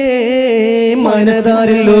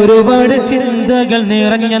 മനതാരിൽ ഒരുപാട് ചിന്തകൾ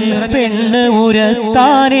നിറഞ്ഞെന്ന് പെണ്ണ്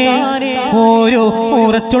പുരത്താനെ ഓരോ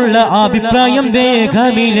ഉറച്ചുള്ള അഭിപ്രായം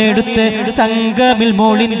വേഗമിലെടുത്ത് സംഗമിൽ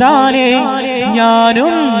മൊളിന്താനെ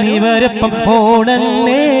ഞാനും ഇവരപ്പം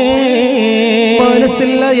പോണന്നേ.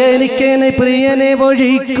 മനസ്സില്ല എനിക്കെന്നെ പ്രിയനെ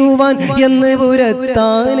ഒഴിക്കുവാൻ എന്ന്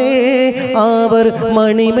പുരത്താനേ അവർ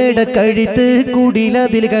മണിമേട കഴുത്ത്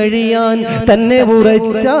കുടിലതിൽ കഴിയാൻ തന്നെ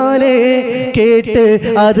ഉറച്ചാനേ കേട്ട്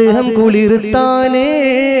അദ്ദേഹം കുളിർത്താനേ.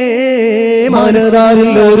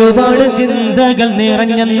 മനതാരിൽ ഒരുപാട് ചിന്തകൾ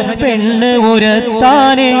നിറഞ്ഞെന്ന് പെണ്ണ്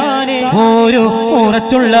ഉരത്താനേ ഓരോ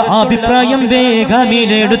ഉറച്ചുള്ള അഭിപ്രായം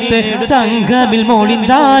വേഗമിലെടുത്ത് സംഘമിൽ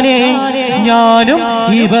മോളിന്താനേ ഞാനും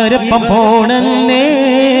ഇവരപ്പം പോണന്നേ.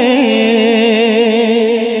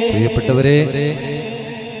 പ്രിയപ്പെട്ടവരെ,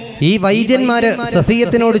 ഈ വൈദ്യന്മാര്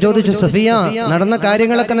സഫിയത്തിനോട് ചോദിച്ചു, സഫിയ നടന്ന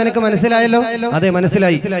കാര്യങ്ങളൊക്കെ നിനക്ക് മനസ്സിലായല്ലോ? അതെ,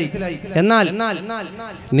 മനസ്സിലായി. എന്നാൽ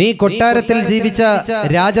നീ കൊട്ടാരത്തിൽ ജീവിച്ച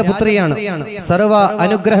രാജപുത്രിയാണ്. സർവ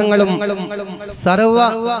അനുഗ്രഹങ്ങളും സർവ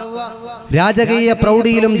രാജകീയ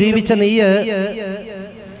പ്രൗഢിയിലും ജീവിച്ച നീ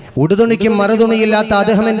ഉടുതുണിക്കും മറുതുണിയില്ലാത്ത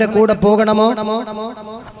അദ്ഹമിന്റെ കൂടെ പോകണമോ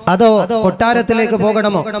അതോ കൊട്ടാരത്തിലേക്ക്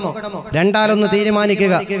പോകണമോ? രണ്ടാലൊന്ന്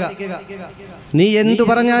തീരുമാനിക്കുക. നീ എന്തു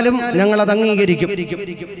പറഞ്ഞാലും ഞങ്ങൾ അത് അംഗീകരിക്കും.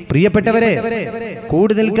 പ്രിയപ്പെട്ടവരെ,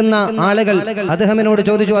 കൂടി നിൽക്കുന്ന ആളുകൾ അദ്ദേഹത്തിനോട്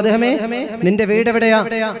ചോദിച്ചു, അദ്ദേഹമേ, നിന്റെ വീട് എവിടെയാ?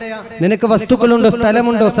 നിനക്ക് വസ്തുക്കളുണ്ടോ,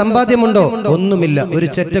 സ്ഥലമുണ്ടോ, സമ്പാദ്യമുണ്ടോ? ഒന്നുമില്ല, ഒരു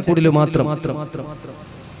ചെറ്റക്കുടില് മാത്രം.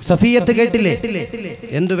 സഫിയത്ത് കേട്ടില്ലേ?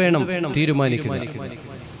 എന്തു വേണം തീരുമാനിക്കുക.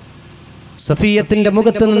 സഫിയത്തിന്റെ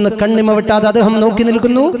മുഖത്ത് നിന്ന് കണ്ണിമ വിട്ടാതെ അദ്ദേഹം നോക്കി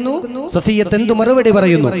നിൽക്കുന്നു. സഫിയത്ത് എന്തു മറുപടി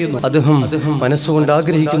പറയുന്നു? അദ്ദേഹം മനസ്സുകൊണ്ട്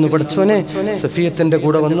ആഗ്രഹിക്കുന്നു, പഠിച്ചോനെ സഫിയത്തിന്റെ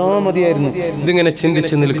കൂടെ വന്നാ മതിയായിരുന്നു. ഇതിങ്ങനെ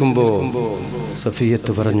ചിന്തിച്ചു നിൽക്കുമ്പോ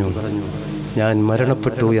സഫിയത്ത് പറഞ്ഞു, ഞാൻ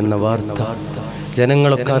മരണപ്പെട്ടു എന്ന വാർത്ത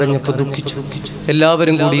ജനങ്ങളൊക്കെ അറിഞ്ഞപ്പോൾ ദുഃഖിച്ചു.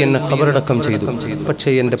 എല്ലാവരും കൂടി എന്നെ ഖബറടക്കം ചെയ്തു. പക്ഷേ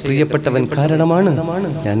എൻ്റെ പ്രിയപ്പെട്ടവൻ കാരണമാണ്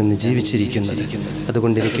ഞാൻ ഇന്ന് ജീവിച്ചിരിക്കുന്നത്.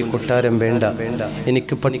 അതുകൊണ്ട് എനിക്ക് കൊട്ടാരം വേണ്ട,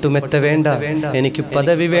 എനിക്ക് പട്ടുമെത്ത വേണ്ട, എനിക്ക്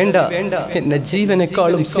പദവി വേണ്ട. എന്നെ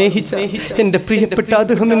ജീവനേക്കാളും സ്നേഹിച്ച എൻ്റെ പ്രിയപ്പെട്ട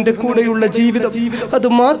അദ്ദേഹത്തിന്റെ കൂടെയുള്ള ജീവിതം, അത്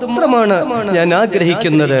മാത്രമാണ് ഞാൻ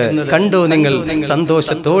ആഗ്രഹിക്കുന്നത്. കണ്ടോ നിങ്ങൾ?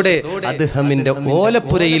 സന്തോഷത്തോടെ അദ്ദേഹത്തിന്റെ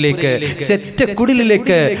ഓലപ്പുരയിലേക്ക്,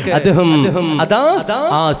 ചെറ്റക്കുടിലേക്ക് അദ്ദേഹം അതാ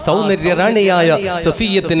ആ സൗന്ദര്യ റാണിയായ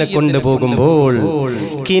സഫിയത്തിനെ കൊണ്ടുപോകുമ്പോൾ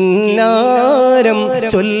കിന്നാരം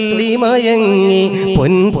ചൊല്ലിമയങ്ങി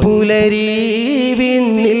പൊൻപുലരി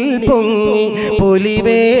വിണ്ണിൽ പൊങ്ങി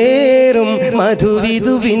പൊലിവേറും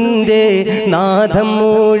മധുവിധുവിൻ്റെ നാദം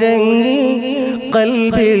മുഴങ്ങി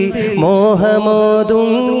കൽബിൽ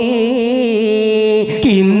മോഹമോതുങ്ങി.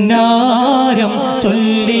 കിന്നാരം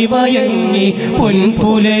ചൊല്ലിമയങ്ങി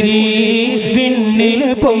പൊൻപുലരി വിണ്ണിൽ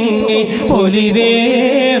പൊങ്ങി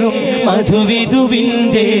പൊലിവേറും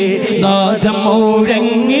മധുവിധുവിൻ്റെ നാദം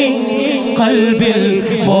മുഴങ്ങി കൽബിൽ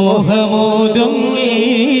മോഹമോതുങ്ങി.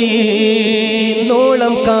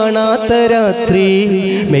 ഇന്നോളം കാണാത്ത രാത്രി,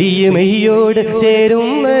 മെയ്യോട്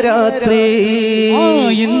ചേരുന്ന രാത്രി.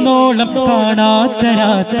 ഇന്നോളം കാണാത്ത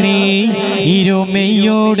രാത്രി,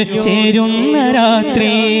 ഇരുമെയ്യോട് ചേരുന്ന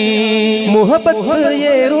രാത്രി. മുഹബത്ത്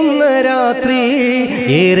ഏറുന്ന രാത്രി,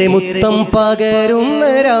 ഏറെ മുത്തം പകരുന്ന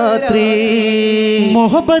രാത്രി.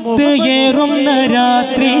 മുഹബത്ത് ഏറുന്ന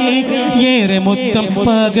രാത്രി, ഏറെ മുത്തം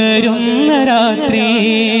പകരുന്ന രാത്രി.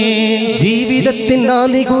 ജീവിതത്തിൻ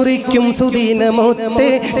നാന്ദി കുറിക്കും സുദീനമൊത്തെ,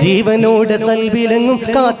 ജീവനോട് കൽവിലെങ്ങും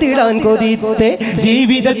കാത്തിടാൻ കൊതിത്തെ.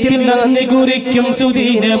 ജീവിതത്തിൽ നാന്ദി കുറിക്കും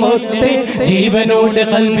സുദീനമൊത്തെ, ജീവനോട്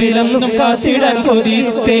കൽവിലെങ്ങും കാത്തിടാൻ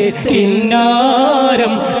കൊതിത്തെ.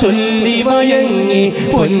 കിന്നാരം ചൊല്ലിമയങ്ങി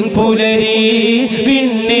പൊൻപുലരി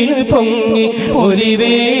വിണ്ണിൽ പൊങ്ങി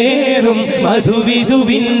പൊലിവേറും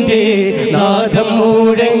മധുവിധുവിൻ്റെ നാദം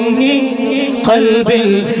മുഴങ്ങി കൽബിൽ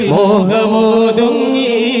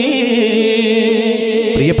മോഹമോതുങ്ങി.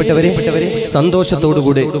 പ്രിയപ്പെട്ടവരെ,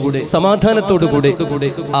 സന്തോഷത്തോടുകൂടെ സമാധാനത്തോടുകൂടെ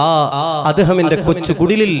ആ അദ്ദേഹമിന്റെ കൊച്ചു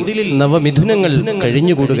കുടിലിൽ നവമിഥുനങ്ങൾ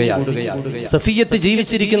കഴിഞ്ഞുകൂടുകയാണ്. സഫിയത്ത്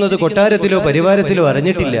ജീവിച്ചിരിക്കുന്നത് കൊട്ടാരത്തിലോ പരിവാരത്തിലോ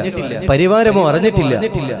അറിഞ്ഞിട്ടില്ല, പരിവാരമോ അറിഞ്ഞിട്ടില്ല.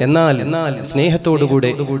 എന്നാൽ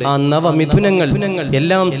സ്നേഹത്തോടുകൂടെ ആ നവമിഥുനങ്ങൾ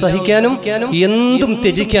എല്ലാം സഹിക്കാനും എന്തും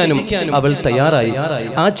ത്യജിക്കാനും അവൾ തയ്യാറായി.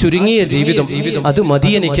 ആ ചുരുങ്ങിയ ജീവിതം അത്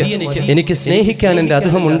മതി, എനിക്ക് സ്നേഹിക്കാൻ എൻ്റെ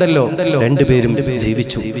അദ്ദേഹമുണ്ടല്ലോ. രണ്ടുപേരും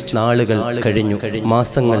ജീവിച്ചു. നാളുകൾ കഴിഞ്ഞു,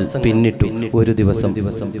 മാസങ്ങൾ പിന്നിട്ടു. ഒരു ദിവസം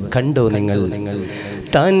കണ്ടോ നിങ്ങൾ?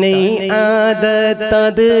 തന്നെ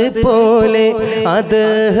ആദത്തത് പോലെ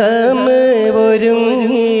അദ്ദേഹം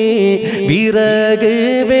ഒരുങ്ങി വിറക്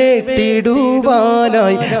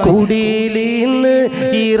വെട്ടിടുവാനായി കുടിലിന്ന്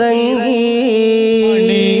ഇറങ്ങി.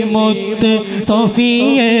 മുത്ത്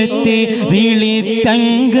സോഫിയത്തെ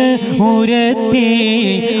വിളിത്തങ്ക് ഉരത്തെ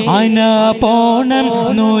അനാപോണം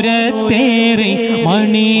നുരത്തേറി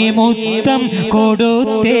മണിമുത്തം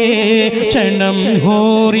കൊടുത്തേ. ക്ഷണം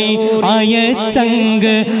ഹോറി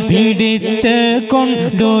അയച്ചങ്ക് പിടിച്ച്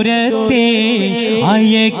കൊണ്ടുരത്തേ.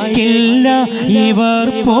 അയക്കില്ല ഇവർ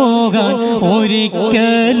പോകാൻ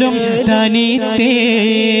ഒരിക്കലും തനിത്തേ.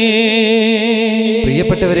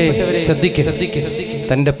 പ്രിയപ്പെട്ടവരെ, ശ്രദ്ധിക്കുക.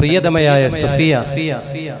 തന്റെ പ്രിയതമയായ സഫിയ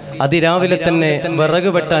അതിരാവിലെ തന്നെ വിറക്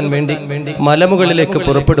വെട്ടാൻ വേണ്ടി മലമുകളിലേക്ക്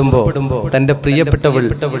പുറപ്പെടുമ്പോ തന്റെ പ്രിയപ്പെട്ടവൾ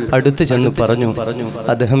അടുത്തു ചെന്ന് പറഞ്ഞു,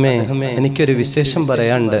 അദ്ദേഹമേ, എനിക്കൊരു വിശേഷം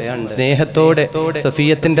പറയാണ്ട്. സ്നേഹത്തോടെ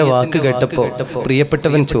സഫിയത്തിന്റെ വാക്ക് കേട്ടപ്പോ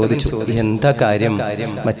പ്രിയപ്പെട്ടവൻ ചോദിച്ചു, എന്താ കാര്യം?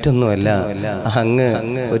 മറ്റൊന്നുമല്ല, അങ്ങ്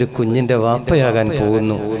ഒരു കുഞ്ഞിന്റെ വാപ്പയാകാൻ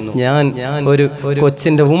പോകുന്നു, ഞാൻ ഒരു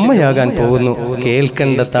കൊച്ചിന്റെ ഉമ്മയാകാൻ പോകുന്നു.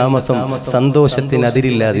 കേൾക്കേണ്ട താമസം സന്തോഷത്തിന്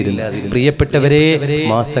അതിരില്ലാതിരില്ല. പ്രിയപ്പെട്ടവരെ,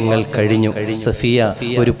 മാസങ്ങൾ കഴിഞ്ഞു. സഫിയ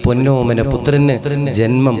ഒരു പൊന്നോമന പുത്രന്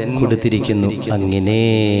ജന്മം കൊടുത്തിരിക്കുന്നു. അങ്ങനെ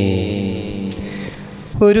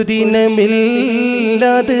ഒരു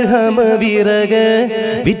ദിനമില്ലാത് വിറക്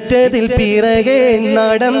വിറ്റതിൽ പിറകെ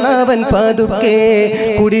നടന്നവൻ പതുക്കെ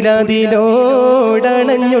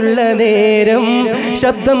കുടിലാതിലോടണഞ്ഞുള്ള നേരം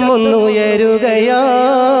ശബ്ദം ഒന്നുയരുകയായി.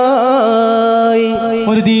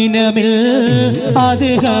 ഒരു ദിനമിൽ അത്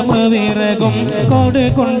വിറകും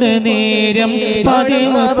കൊണ്ട് നേരം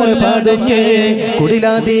പതുക്കെ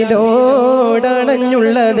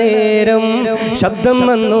കുടിലാതിലോടണഞ്ഞുള്ള നേരം ശബ്ദം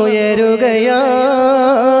ഒന്നുയരുകയായി.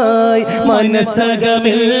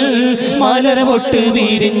 മനസ്സകമിൽ മലർമൊട്ട്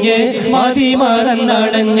വിരിഞ്ഞ്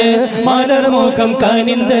മതിമറന്നണഞ്ഞ് മലർമുഖം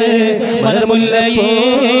കനിന്ന് മലർമുല്ലയെ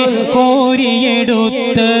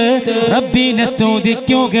കോരിയെടുത്ത് റബ്ബിനെ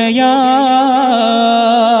സ്തുതിക്കുകയാ.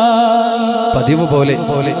 പതിവ് പോലെ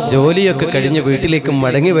ജോലിയൊക്കെ കഴിഞ്ഞ് വീട്ടിലേക്ക്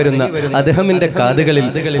മടങ്ങി വരുന്ന അദ്ദേഹമിന്റെ കാതുകളിൽ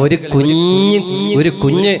ഒരു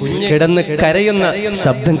കുഞ്ഞ് കിടന്ന് കരയുന്ന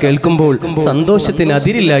ശബ്ദം കേൾക്കുമ്പോൾ സന്തോഷത്തിന്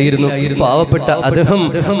അതിരില്ലായിരുന്നു. പാവപ്പെട്ട അദ്ദേഹം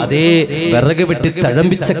അതേ വിറക് വിട്ട്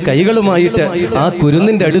തഴമ്പിച്ച കൈകളുമായിട്ട് ആ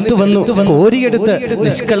കുരുന്നിന്റെ അടുത്ത് വന്നു. കോരിയെടുത്ത്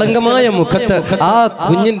നിഷ്കളങ്കമായ മുഖത്ത് ആ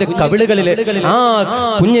കുഞ്ഞിന്റെ കവിളുകളില് ആ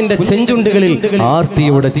കുഞ്ഞിന്റെ ചെഞ്ചുണ്ടുകളിൽ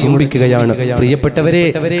ആർത്തിയോടെ ചുംബിക്കുകയാണ്. പ്രിയപ്പെട്ടവരെ,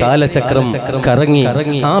 കാലചക്രം കറങ്ങി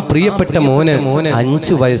ആ പ്രിയപ്പെട്ട മോന്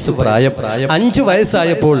 5 വയസ്സ് പ്രായം. 5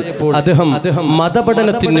 വയസ്സായപ്പോൾ അദ്ദേഹം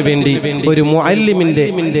മതപഠനത്തിന് വേണ്ടി ഒരു മുഅല്ലിമിന്റെ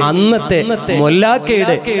അന്നത്തെ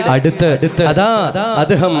മൊല്ലാക്കയുടെ അടുത്ത്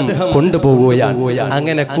അദ്ദേഹം കൊണ്ടുപോവുകയാണ്.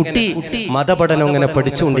 അങ്ങനെ കുട്ടി മതപഠനം അങ്ങനെ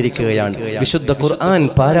പഠിച്ചുകൊണ്ടിരിക്കുകയാണ്. വിശുദ്ധ ഖുർആൻ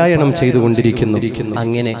പാരായണം ചെയ്തുകൊണ്ടിരിക്കുന്നു.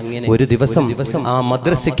 അങ്ങനെ ഒരു ദിവസം ആ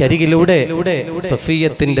മദ്രസയ്ക്കരികിലൂടെ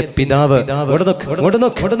സഫിയത്തിന്റെ പിതാവ്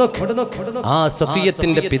ആ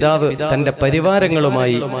സഫിയത്തിന്റെ പിതാവ് തന്റെ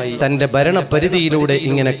പരിവാരങ്ങളുമായി തന്റെ ഭരണപരിധിയിലൂടെ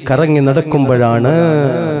ഇങ്ങനെ കറങ്ങി നടക്കുമ്പോഴാണ്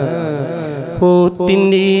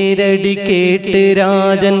ഓത്തിൻ്റെരടി കേട്ട്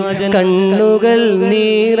രാജൻ കണ്ണുകൾ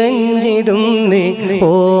നിറഞ്ഞിടുന്നേ.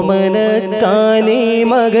 ഓമനക്കാനേ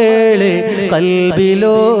മകളെ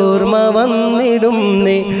കൽബിലോർമ്മ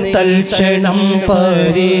വന്നിടുന്നേ. തൽക്ഷണം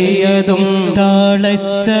പരിയതും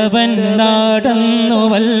താളച്ചവൻ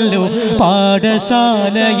നടന്നുവല്ലോ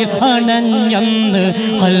പാഠശാലയിൽ അണഞ്ഞന്ന്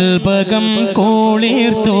കൽബകം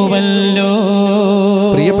കോളീർത്തുവല്ലോ.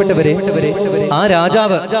 പ്രിയപ്പെട്ടവരെ, ആ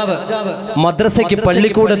രാജാവ് മദ്രസയ്ക്ക്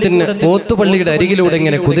പള്ളിക്കൂടത്തിന് ഓത്തുപള്ളിയുടെ അരികിലൂടെ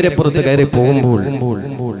ഇങ്ങനെ കുതിരപ്പുറത്ത് കയറി പോകുമ്പോൾ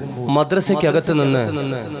മദ്രസയ്ക്കകത്ത് നിന്ന്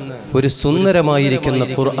ഒരു സുന്ദരമായിരിക്കുന്ന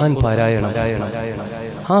ഖുർആൻ പാരായണം.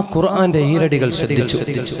 ആ ഖുർആന്റെ ഈരടികൾ ശ്രദ്ധിച്ചു.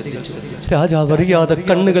 രാജാവ് അറിയാതെ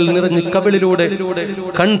കണ്ണുകൾ നിറഞ്ഞ് കവിളിലൂടെ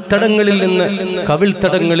കൺതടങ്ങളിൽ നിന്ന്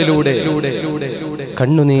കവിൾത്തടങ്ങളിലൂടെ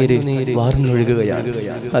കണ്ണുനീര് വാർന്നൊഴുകുകയാണ്.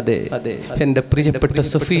 അതെ, എന്റെ പ്രിയപ്പെട്ട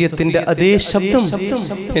സഫിയത്തിന്റെ അതേ ശബ്ദം,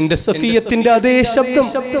 എന്റെ സഫിയത്തിന്റെ അതേ ശബ്ദം,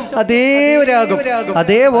 അതേ രാഗം,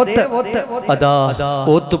 അതേ ഓത്ത്. അതാ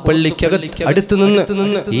ഓത്തുപള്ളിക്കകത്ത് അടുത്ത് നിന്ന്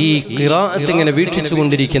ഈ ഖിറാഅത്ത് ഇങ്ങനെ വീക്ഷിച്ചു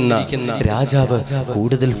കൊണ്ടിരിക്കുന്ന രാജാവ്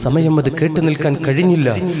കൂടുതൽ സമയം അത് കേട്ടു നിൽക്കാൻ കഴിഞ്ഞില്ല.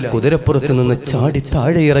 കുതിരപ്പുറത്ത് നിന്ന് ചാടി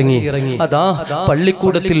താഴെ ഇറങ്ങി അതാ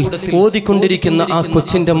പള്ളിക്കൂടത്തിൽ ഓതിക്കൊണ്ടിരിക്കുന്ന ആ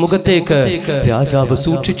കൊച്ചിന്റെ മുഖത്തേക്ക് രാജാവ്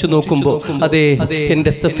സൂക്ഷിച്ചു നോക്കുമ്പോ അതേ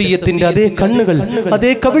എന്റെ സഫിയത്തിന്റെ അതേ കണ്ണുകൾ,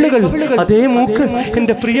 അതേ കവിളുകൾ, അതേ മൂക്ക്,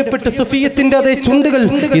 എന്റെ പ്രിയപ്പെട്ട സഫിയത്തിന്റെ അതേ ചുണ്ടുകൾ.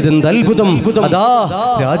 ഇതെന്ത് അത്ഭുതം! അതാ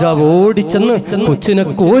രാജാവ് ഓടിച്ചെന്ന് കൊച്ചിനെ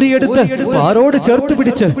കോരിയെടുത്ത് ആരോട് ചേർത്ത്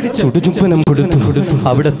പിടിച്ച് ചുടുചുംബനം കൊടുത്തു.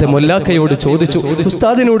 അവിടത്തെ മൊല്ലാക്കയോട് ചോദിച്ചു,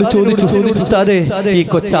 ഉസ്താദിനോട് ചോദിച്ചു, ഉസ്താദേ ഈ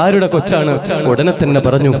കൊച്ചാരുടെ കൊച്ചാണ്? ഉടനെ തന്നെ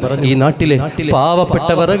പറഞ്ഞു, ഈ നാട്ടിലെ പാവപ്പെട്ട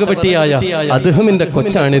വിറക് വെട്ടിയായ അദ്ദേഹമിന്റെ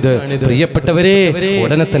കൊച്ചാണിത്. പ്രിയപ്പെട്ടവരെ,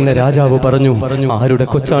 ഉടനെ തന്നെ രാജാവ് പറഞ്ഞു, ആരുടെ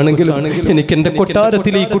കൊച്ചാണെങ്കിലും എനിക്ക് എന്റെ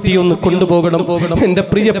കൊട്ടാരത്തിൽ ഈ കുട്ടിയൊന്ന് കൊണ്ടുപോകണം. എന്റെ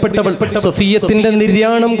പ്രിയപ്പെട്ടവൾ സഫിയത്തിന്റെ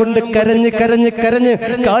നിര്യാണം കൊണ്ട് കരഞ്ഞ് കരഞ്ഞ് കരഞ്ഞ്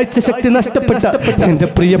കാഴ്ച ശക്തി നഷ്ടപ്പെട്ട എന്റെ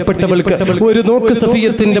പ്രിയപ്പെട്ടവൾക്ക് ഒരു നോക്ക്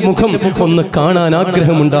സഫിയത്തിന്റെ മുഖം ഒന്ന് കാണാൻ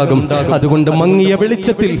ആഗ്രഹമുണ്ടാകും. അതുകൊണ്ട് മങ്ങിയ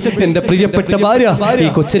വെളിച്ചത്തിൽ എന്റെ പ്രിയപ്പെട്ട ഭാര്യ ഈ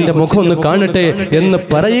കൊച്ചിന്റെ മുഖം ഒന്ന് കാണട്ടെ എന്ന്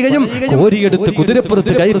പറയുകയും കോരിയെടുത്ത്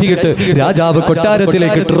കുതിരപ്പുറത്ത് കയറ്റിയിട്ട് രാജാവ്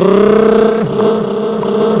കൊട്ടാരത്തിലേക്ക്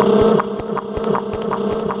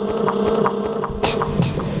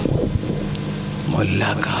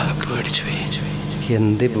പേടിച്ചു.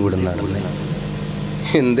 എന്തിവിടെ നടന്നേ?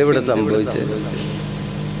 എന്തിവിടെ സംഭവിച്ചത്?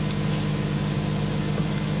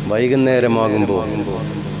 വൈകുന്നേരമാകുമ്പോൾ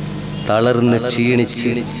തളർന്ന് ക്ഷീണിച്ച്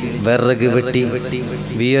വിറക് വെട്ടി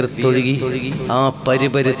വിയർത്തൊഴുകി ആ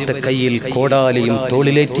പരിപരുത്ത കയ്യിൽ കോടാലിയും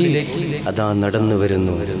തോളിലേറ്റി അതാ നടന്നു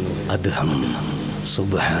വരുന്നു അദ്ദേഹം.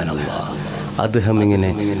 സുബ്ഹാനല്ലാഹ്, അദ്ദേഹം ഇങ്ങനെ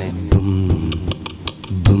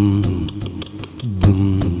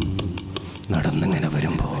നടന്നിങ്ങനെ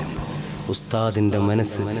വരുമ്പോ ഉസ്താദിന്റെ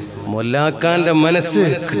മനസ്സ്, മൊല്ലാക്കാന്റെ മനസ്സ്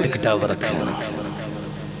കിട്ടുകിട്ടാ വിറക്കുകയാണ്.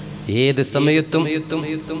 ഏത് സമയത്തും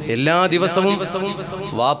എല്ലാ ദിവസവും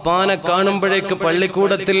വാപ്പാനെ കാണുമ്പോഴേക്ക്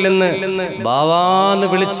പള്ളിക്കൂടത്തിൽ നിന്ന് ബാവാന്ന്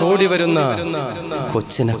വിളിച്ചോടി വരുന്ന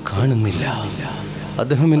കൊച്ചിനെ കാണുന്നില്ല.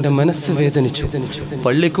 അദ്ദേഹത്തിന്റെ മനസ്സ് വേദനിച്ചു.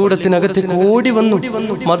 പള്ളിക്കൂടത്തിനകത്തേക്ക് ഓടി വന്നു,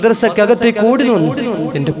 മദ്രസക്കകത്തേക്ക് ഓടി വന്നു.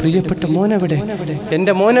 എന്റെ പ്രിയപ്പെട്ട മോനെവിടെ,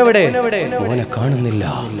 എന്റെ മോനെവിടെ? മോനെ കാണുന്നില്ല.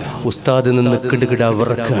 ഉസ്താദ് നിന്ന് കിടുകിട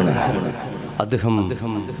വിറക്കാണ്. അദ്ദേഹം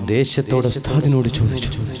ദേശത്തോടെ ഉസ്താദിനോട് ചോദിച്ചു,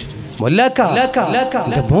 മൊല്ലാക്ക,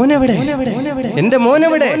 എന്റെ മോനെവിടെ, എന്റെ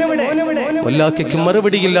മോനെവിടെ? മൊല്ലാക്കയ്ക്ക്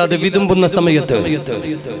മറുപടിയില്ലാതെ വിതുമ്പുന്ന സമയത്ത്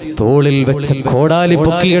തോളിൽ വെച്ച കോടാലി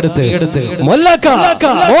പൊക്കിയെടുത്ത് മൊല്ലാക്ക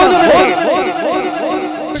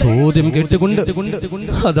ചോദ്യം കേട്ടുകൊണ്ട്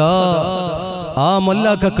അതാ ആ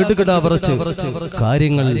മൊല്ലാക്ക കിടുകിട വിറച്ച്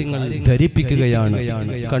കാര്യങ്ങൾ ധരിപ്പിക്കുകയാണ്.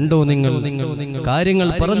 കണ്ടോ നിങ്ങൾ, കാര്യങ്ങൾ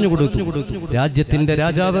പറഞ്ഞു കൊടുത്തു. രാജ്യത്തിന്റെ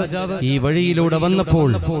രാജാവ് ഈ വഴിയിലൂടെ വന്നപ്പോൾ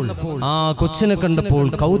ആ കൊച്ചിനെ കണ്ടപ്പോൾ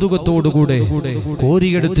കൗതുകത്തോടുകൂടെ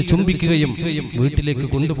കോരിയെടുത്ത് ചുംബിക്കുകയും വീട്ടിലേക്ക്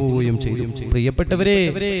കൊണ്ടുപോവുകയും ചെയ്തു. പ്രിയപ്പെട്ടവരെ,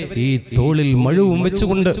 ഈ തോളിൽ മഴുവും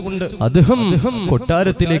വെച്ചുകൊണ്ട് അദ്ദേഹം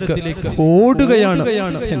കൊട്ടാരത്തിലേക്ക് ഓടുകയാണ്.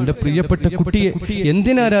 എന്റെ പ്രിയപ്പെട്ട കുട്ടിയെ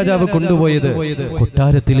എന്തിനാ രാജാവ് കൊണ്ടുപോയത്?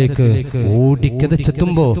 കൊട്ടാരത്തിലേക്ക്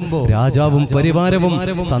ഓടിക്കതച്ചെത്തുമ്പോ രാജാവും പരിവാരവും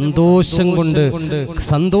സന്തോഷം കൊണ്ട്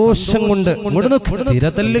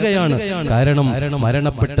തിരതല്ലുകയാണ്. കാരണം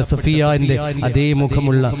മരണപ്പെട്ട സഫിയാന്റെ അതേ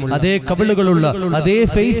മുഖമുള്ള, അതേ കവിളുകളുള്ള, അതേ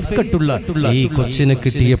ഫേസ് കട്ടുള്ള ഈ കൊച്ചിനെ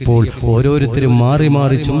കിട്ടിയപ്പോൾ ഓരോരുത്തരും മാറി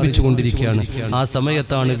മാറി ചുംബിച്ചുകൊണ്ടിരിക്കുകയാണ്. ആ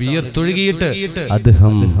സമയത്താണ് വിയർത്തൊഴുകിയിട്ട്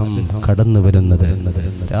അദ്ദേഹം കടന്നു വരുന്നത്.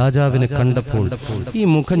 രാജാവിനെ കണ്ടപ്പോൾ ഈ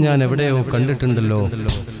മുഖം ഞാൻ എവിടെയോ കണ്ടിട്ടുണ്ടല്ലോ.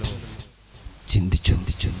 ചിന്തിച്ചു,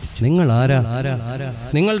 നിങ്ങൾ ആരാ?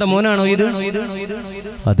 നിങ്ങളുടെ മോനാണോ ഇത്?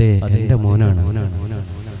 അതെ, എന്റെ മോനാണ്.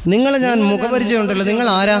 നിങ്ങളെ ഞാൻ മുഖപരിചയമുണ്ടല്ലോ, നിങ്ങൾ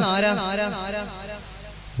ആരാ?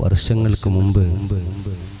 വർഷങ്ങൾക്ക് മുമ്പ്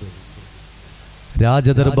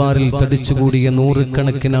രാജദർബാറിൽ തടിച്ചുകൂടിയ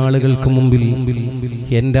നൂറുകണക്കിന് ആളുകൾക്ക് മുമ്പിൽ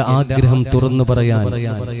എന്റെ ആഗ്രഹം തുറന്നു പറയാൻ.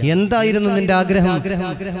 എന്തായിരുന്നു നിന്റെ ആഗ്രഹം?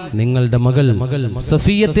 നിങ്ങളുടെ മകൾ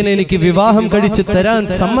സഫിയത്തിനെ എനിക്ക് വിവാഹം കഴിച്ചു തരാൻ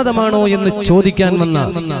സമ്മതമാണോ എന്ന് ചോദിക്കാൻ വന്ന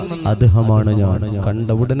അദ്ദേഹമാണ് ഞാൻ. കണ്ട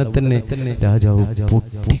ഉടനെ തന്നെ രാജാവ്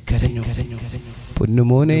പൊട്ടിക്കരഞ്ഞു.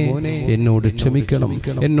 പൊന്നുമോനെ, എന്നോട് ക്ഷമിക്കണം,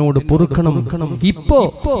 എന്നോട് പൊറുക്കണം. ഇപ്പോ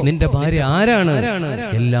നിന്റെ ഭാര്യ ആരാണ്?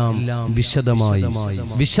 എല്ലാം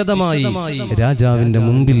വിശദമായി രാജാവിന്റെ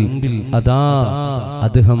മുമ്പിൽ അതാ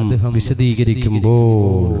അദ്ദേഹം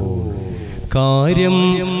വിശദീകരിക്കുമ്പോൾ കാര്യം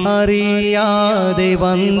അറിയാതെ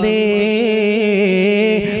വന്നേ,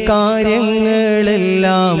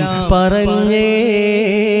 കാര്യങ്ങളെല്ലാം പറഞ്ഞേ,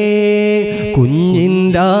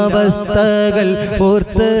 കുഞ്ഞിൻ്റെ അവസ്ഥകൾ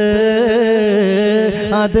ഓർത്ത്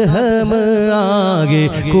ആകെ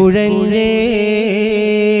കുഴഞ്ഞേ.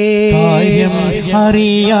 കാര്യം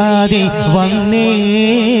അറിയാതെ വന്നേ,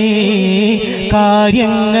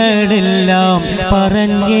 കാര്യങ്ങളെല്ലാം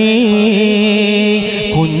പറഞ്ഞേ,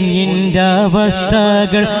 കുഞ്ഞിൻ്റെ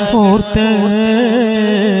അവസ്ഥകൾ ഓർത്ത്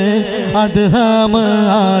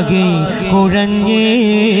ആകെ കുഴഞ്ഞേ.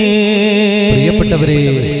 പ്രിയപ്പെട്ടവരെ,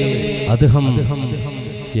 അദ്ദേഹം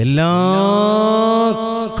എല്ലാ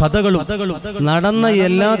കഥകളും നടന്ന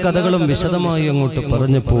എല്ലാ കഥകളും വിശദമായി അങ്ങോട്ട്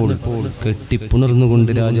പറഞ്ഞപ്പോൾ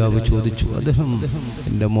കെട്ടിപ്പുണർന്നുകൊണ്ട് രാജാവ് ചോദിച്ചു, അദ്ദേഹം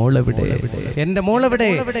എന്റെ മോളെവിടെ, എന്റെ മോളെവിടെ?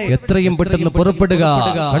 എത്രയും പെട്ടെന്ന് പുറപ്പെടുക.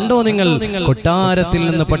 കണ്ടോ നിങ്ങൾ, കൊട്ടാരത്തിൽ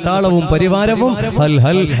നിന്ന് പട്ടാളവും പരിവാരവും ഹൽ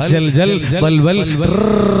ഹൽ ജൽ ജൽ വൽ വൽ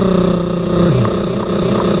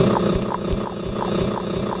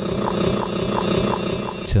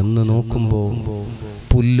ചെന്ന് നോക്കുമ്പോ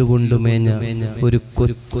പുല്ലുകൊണ്ട് മേഞ്ഞ ഒരു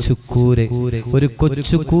കൊച്ചു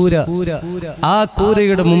കൂര, ആ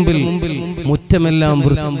കൂരയുടെ മുമ്പിൽ മുറ്റമെല്ലാം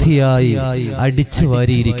വൃത്തിയായി അടിച്ചു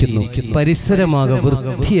വാരിയിരിക്കുന്നു. പരിസരമാകെ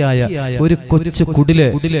വൃത്തിയായ ഒരു കൊച്ചു കുടില്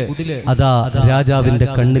അതാ രാജാവിന്റെ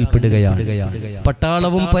കണ്ണിൽപ്പെടുകയാണ്.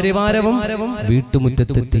 പട്ടാളവും പരിവാരവും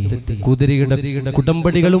വീട്ടുമുറ്റത്തെത്തി. കുതിരയുടെ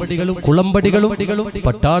കുടമ്പടികളും കുളമ്പടികളും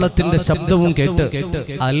പട്ടാളത്തിന്റെ ശബ്ദവും കേട്ട്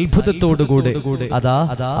അത്ഭുതത്തോടുകൂടെ അതാ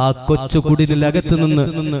ആ കൊച്ചു കുടിലകത്ത് നിന്ന്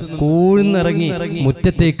കൂഴ്ന്നിറങ്ങി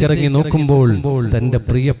മുറ്റത്തേക്കിറങ്ങി നോക്കുമ്പോൾ തന്റെ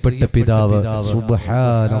പ്രിയപ്പെട്ട പിതാവ്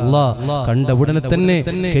സുബ്ഹാനല്ലാഹ് കണ്ട ഉടനെ തന്നെ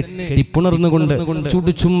കെട്ടിപ്പുണർന്നുകൊണ്ട്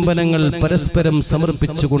ചുടുചുംബനങ്ങൾ പരസ്പരം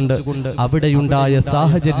സമർപ്പിച്ചുകൊണ്ട് അവിടെയുണ്ടായ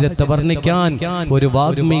സാഹചര്യത്തെ വർണ്ണിക്കാൻ ഒരു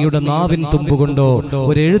വാഗ്മിയുടെ നാവിൻ തുമ്പുകൊണ്ടോ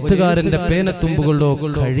ഒരു എഴുത്തുകാരന്റെ പേനത്തുമ്പുകൊണ്ടോ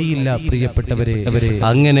കഴിയില്ല. പ്രിയപ്പെട്ടവരെ,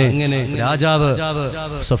 അങ്ങനെ രാജാവ്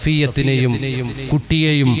സഫിയത്തിനെയും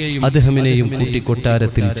കുട്ടിയെയും അദ്ദേഹമിനെയും കൂട്ടി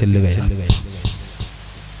കൊട്ടാരത്തിൽ ചെല്ലുകയാണ്.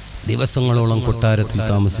 ദിവസങ്ങളോളം കൊട്ടാരത്തിൽ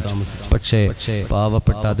താമസിച്ചു. പക്ഷേ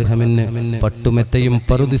പാവപ്പെട്ട അദ്ദേഹമിന് പട്ടുമെത്തയും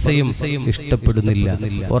പറുദിസയും ഇഷ്ടപ്പെടുന്നില്ല,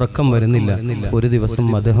 ഉറക്കം വരുന്നില്ല. ഒരു ദിവസം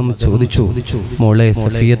അദ്ദേഹം ചോദിച്ചു, മോളെ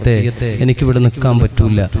സഫിയത്തെ, എനിക്കിവിടെ നിൽക്കാൻ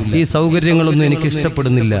പറ്റൂല, ഈ സൗകര്യങ്ങളൊന്നും എനിക്ക്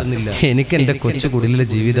ഇഷ്ടപ്പെടുന്നില്ല, എനിക്ക് എൻ്റെ കൊച്ചു കുടിലെ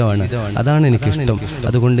ജീവിതമാണ്, അതാണ് എനിക്കിഷ്ടം,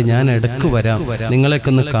 അതുകൊണ്ട് ഞാൻ ഇടക്ക് വരാം,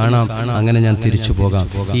 നിങ്ങളെയൊക്കെ ഒന്ന് കാണാം, അങ്ങനെ ഞാൻ തിരിച്ചു പോകാം.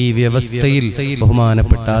 ഈ വ്യവസ്ഥയിൽ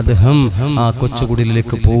ബഹുമാനപ്പെട്ട അദ്ദേഹം ആ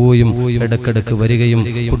കൊച്ചുകുടിലേക്ക് പോവുകയും ഇടക്കിടക്ക് വരികയും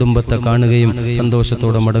കുടുംബത്തെ കാണുകയും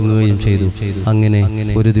സന്തോഷത്തോടെ മടങ്ങുകയും ചെയ്തു. അങ്ങനെ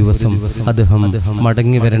ഒരു ദിവസം അദ്ദേഹം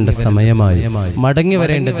മടങ്ങി വരേണ്ട സമയമായി, മടങ്ങി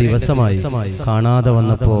വരേണ്ട ദിവസമായി. കാണാതെ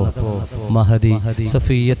വന്നപ്പോ മഹദി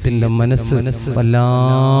സഫിയത്തിന്റെ മനസ്സ്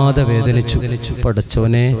വല്ലാതെ വേദനിച്ചു.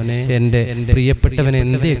 പടച്ചോനെ, എന്റെ പ്രിയപ്പെട്ടവനെ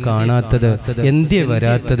എന്തേ കാണാത്തത്, എന്തേ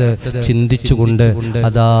വരാത്തത് ചിന്തിച്ചുകൊണ്ട്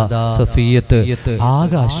അതാ സഫിയത്ത്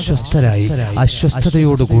ആകെ അസ്വസ്ഥരായി.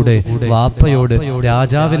 അസ്വസ്ഥതയോടുകൂടെ വാപ്പയോട്,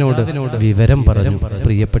 രാജാവിനോട് വിവരം പറഞ്ഞു.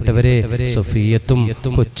 പ്രിയപ്പെട്ടവരെ, സഫിയത്തും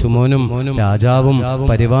കൊച്ചുമോനും രാജാവും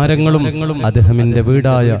പരിവാരങ്ങളും അദ്ദേഹമിന്റെ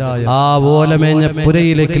വീടായ ആ ഓലമേഞ്ഞ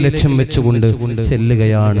പുരയിലേക്ക് ലക്ഷ്യം വെച്ചുകൊണ്ട്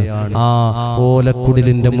ചെല്ലുകയാണ്. ആ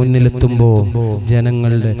ഓലക്കുടിലിന്റെ മുന്നിലെത്തുമ്പോ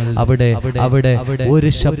ജനങ്ങളുടെ അവിടെ ഒരു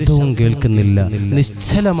ശബ്ദവും കേൾക്കുന്നില്ല,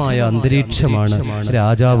 നിശ്ചലമായ അന്തരീക്ഷമാണ്.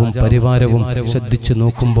 രാജാവും പരിവാരവും ശ്രദ്ധിച്ചു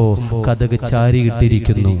നോക്കുമ്പോ കതക്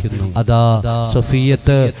ചാരിയിട്ടിരിക്കുന്നു. അതാ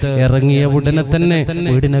സഫിയത്ത് ഇറങ്ങിയ ഉടനെ തന്നെ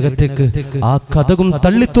വീടിനകത്തേക്ക് ആ കതകും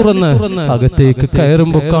തള്ളി തുറന്ന് അകത്തേക്ക്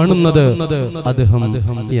കയറുമ്പോ കാണുന്നത് അദ്ദേഹം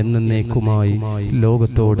എന്നേക്കുമായി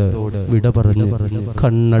ലോകത്തോട് വിട പറഞ്ഞ്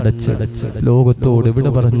കണ്ണടച്ച് ലോകത്തോട് വിട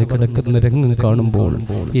പറഞ്ഞ് കിടക്കുന്ന രംഗം കാണുമ്പോൾ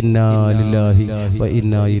ഇന്നാ ലില്ലാഹി വ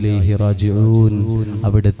ഇന്നാ ഇലൈഹി റാജിഊൻ,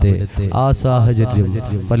 അവിടുത്തെ ആ സാഹചര്യം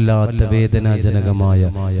വല്ലാത്ത വേദനാജനകമായ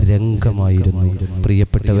രംഗമായിരുന്നു.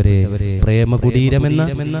 പ്രിയപ്പെട്ടവരെ, പ്രേമകുടീരം എന്ന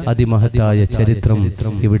അതിമഹത്തായ ചരിത്രം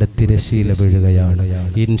ഇവിടെ തിരശീല വീഴുകയാണ്.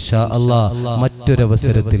 ഇൻഷാ അല്ലാഹ്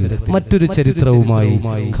മറ്റൊരവസരത്തിൽ മറ്റൊരു ചരിത്രവുമായി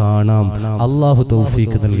കാണാം. അല്ലാഹു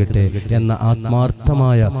തൗഫീഖ് നൽകട്ടെ എന്ന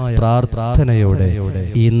ആത്മാർത്ഥമായ പ്രാർത്ഥനയോടെ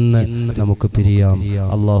ഇന്ന് നമുക്ക് പിരിയാം.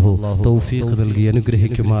 അല്ലാഹു തൗഫീഖ് നൽകി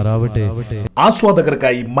അനുഗ്രഹിക്കുമാറാവട്ടെ.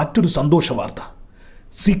 ആസ്വാദകർക്കായി മറ്റൊരു സന്തോഷ വാർത്ത.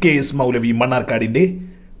 c.k.s മൗലവി മണ്ണാർക്കാടിന്റെ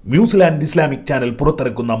മ്യൂസിലാൻഡ് ഇസ്ലാമിക് ചാനൽ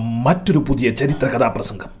പുറത്തിറക്കുന്ന മറ്റൊരു പുതിയ ചരിത്ര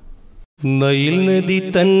കഥാപ്രസംഗം. നൈൽ നദി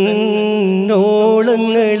തന്നോളങ്ങളുരയും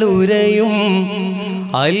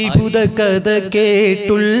അത്ഭുത കഥ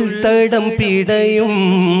കേട്ടുൾ തടം പിടയും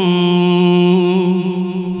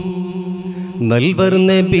നൽവർ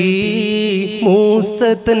നബി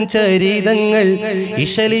മൂസത്തൻ ചരിതങ്ങൾ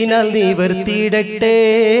ഇശലിനാൽ നിവർത്തിയിടട്ടെ.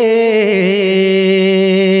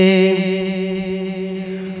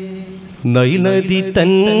 നൈനദി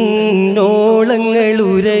തന്നോളങ്ങളുരയും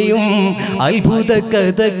അത്ഭുത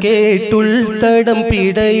കഥ കേട്ടുൾ തടം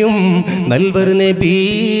പിടയും നൽവർ നബി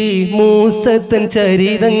മൂസത്തൻ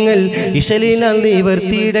ചരിതങ്ങൾ ഇശലിനാൽ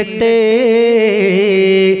നിവർത്തിയിടട്ടെ.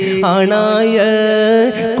 ആണായ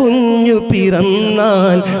കുഞ്ഞു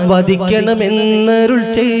പിറന്നാൽ വധിക്കണമെന്നരുൾ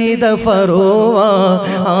ചെയ്ത ഫറോവ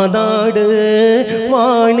ആ നാട്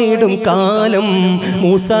വാണിടും കാലം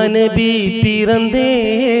മൂസാ നബി പിറന്നേ.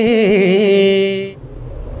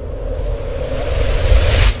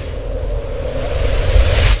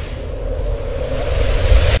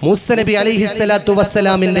 മൂസ നബി അലൈഹിസ്സലാത്തു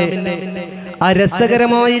വസ്സലാമിന്റെ ആ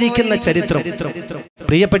രസകരമായിരിക്കുന്ന ചരിത്രം,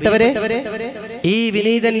 പ്രിയപ്പെട്ടവരെ, ഈ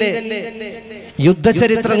വിനീതന്റെ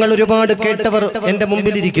യുദ്ധചരിത്രങ്ങൾ ഒരുപാട് കേട്ടവർ എന്റെ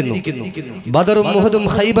മുമ്പിലിരിക്കുന്നു. ബദറും മുഹദും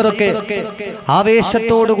ഖൈബറൊക്കെ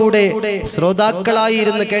ആവേശത്തോടുകൂടെ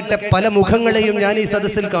ശ്രോതാക്കളായിരുന്ന് കേട്ട പല മുഖങ്ങളെയും ഞാൻ ഈ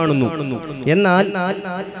സദസ്സിൽ കാണുന്നു. എന്നാൽ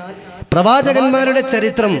പ്രവാചകന്മാരുടെ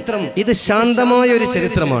ചരിത്രം ഇത് ശാന്തമായ ഒരു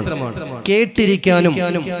ചരിത്രമാണ്. കേട്ടിരിക്കാനും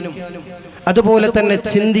അതുപോലെ തന്നെ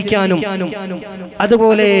ചിന്തിക്കാനും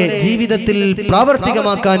അതുപോലെ ജീവിതത്തിൽ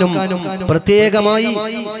പ്രാവർത്തികമാക്കാനും പ്രത്യേകമായി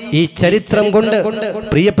ഈ ചരിത്രം കൊണ്ട്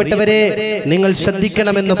പ്രിയപ്പെട്ടവരെ നിങ്ങൾ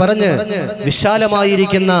ശ്രദ്ധിക്കണമെന്ന് പറഞ്ഞ്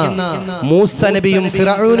വിശാലമായിരിക്കുന്ന മൂസ നബിയും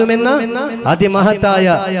ഫിറഔനും എന്ന അതിമഹത്തായ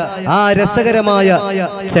ആ രസകരമായ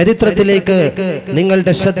ചരിത്രത്തിലേക്ക്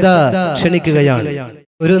നിങ്ങളുടെ ശ്രദ്ധ ക്ഷണിക്കുകയാണ്.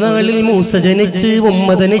 ഒരു നാളിൽ മൂസ ജനിച്ച് ഉമ്മ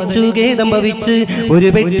ധനിച്ചു ഖേദം ഭവിച്ച് ഒരു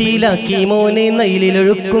പെട്ടിയിലാക്കി മോനെ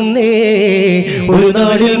നൈലിലൊഴുക്കുന്നേ. ഒരു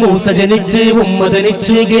നാളിൽ മൂസ ജനിച്ച് ഉമ്മ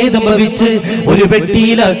ധനിച്ചു ഖേദം ഭവിച്ച് ഒരു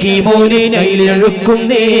പെട്ടിയിലാക്കി മോനെ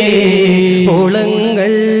നൈലിലൊഴുക്കുന്നേ.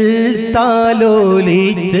 ഓളങ്ങൾ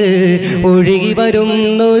താലോലിച്ച് ഒഴുകി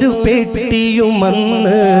വരുന്നൊരു പെട്ടിയും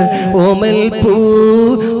അന്ന് ഓമൽ പൂ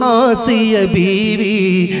ആസിയ ബീവി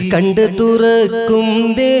കണ്ട്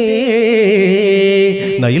തുറക്കുന്നേ.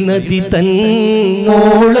 നൈൽ നദി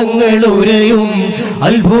തന്നോളങ്ങളുരയും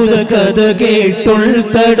അത്ഭുത കഥ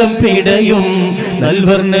കേട്ടുൾത്തടം പിടയും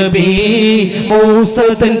നൽവർ നബി മൂസ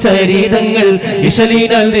തൻ ചരിതങ്ങൾ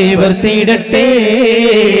ഇശലിനാൽ നിവർത്തിയിടട്ടെ.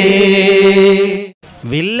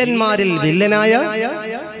 വില്ലന്മാരിൽ വില്ലനായ,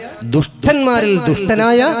 ദുഷ്ടന്മാരിൽ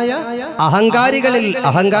ദുഷ്ടനായ, അഹങ്കാരികളിൽ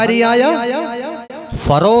അഹങ്കാരിയായ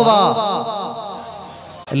ഫറോവ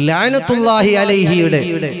ലഅനത്തുല്ലാഹി അലൈഹിയുടെ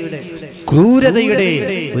ക്രൂരതയുടെ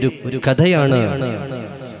ഒരു കഥയാണ്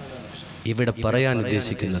ഇവിടെ പറയാൻ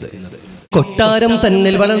ഉദ്ദേശിക്കുന്നത്. കൊട്ടാരം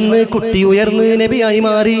തന്നിൽ വളർന്ന് കുട്ടി ഉയർന്ന് നബിയായി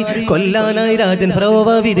മാറി കൊല്ലാനായി രാജൻ ഫറോവ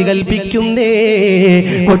വിധി കൽപ്പിക്കുന്നേ.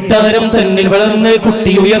 കൊട്ടാരം തന്നിൽ വളർന്ന്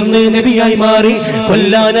കുട്ടി ഉയർന്ന് നബിയായി മാറി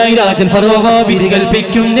കൊല്ലാനായി രാജൻ ഫറോവ വിധി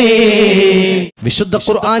കൽപ്പിക്കുന്നേ. വിശുദ്ധ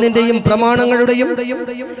ഖുർആനിന്റെയും പ്രമാണങ്ങളുടെയും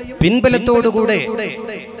പിൻബലത്തോടുകൂടെ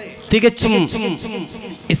തികച്ചും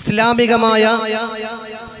ഇസ്ലാമികമായ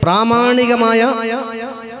പ്രാമാണികമായ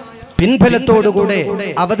പിൻഫലത്തോടുകൂടെ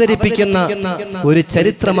അവതരിപ്പിക്കുന്ന ഒരു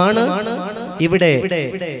ചരിത്രമാണ് ഇവിടെ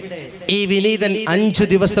ഈ വിനീതൻ 5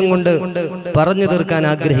 ദിവസം കൊണ്ട് പറഞ്ഞു തീർക്കാൻ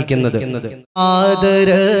ആഗ്രഹിക്കുന്നത്. ആദര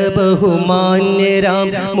ബഹുമാന്യരാം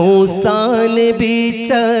മൂസാ നബി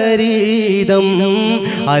ചരിതം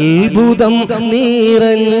അത്ഭുതം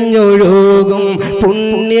നിറഞ്ഞൊഴുകും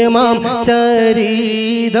പുണ്യമാം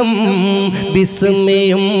ചരിതം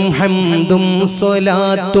ബിസ്മിയും ഹംദും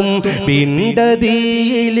സ്വലാത്തും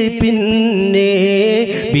പിണ്ടതിയിൽ പിന്നെ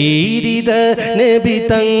ബീരിത നബി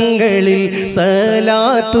തങ്ങളിൽ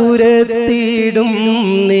സലാത്തുരത്തിടും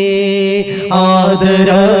നേ. ആദര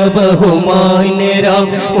ബഹുമാന്യരാം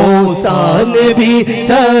മൂസാ നബി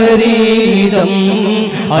ചരിതം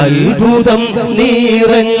അത്ഭുതം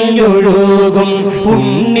നിറഞ്ഞൊഴുകും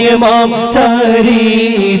പുണ്യമാം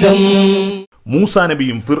ചരിതം. മൂസാ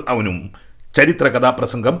നബിയും ഫിർഔനും ചരിത്ര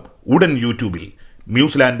കഥാപ്രസംഗം ഉടൻ യൂട്യൂബിൽ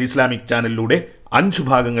മ്യൂസിലാൻഡ് ഇസ്ലാമിക് ചാനലിലൂടെ 5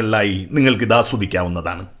 ഭാഗങ്ങളിലായി നിങ്ങൾക്ക് ഇത്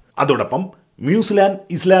ആസ്വദിക്കാവുന്നതാണ്. അതോടൊപ്പം മ്യൂസിലാൻഡ്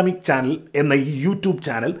ഇസ്ലാമിക് ചാനൽ എന്ന ഈ യൂട്യൂബ്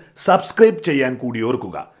ചാനൽ സബ്സ്ക്രൈബ് ചെയ്യാൻ കൂടി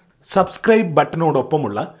ഓർക്കുക. സബ്സ്ക്രൈബ്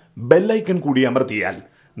ബട്ടനോടൊപ്പമുള്ള ബെല്ലൈക്കൺ കൂടി അമർത്തിയാൽ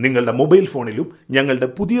നിങ്ങളുടെ മൊബൈൽ ഫോണിലും ഞങ്ങളുടെ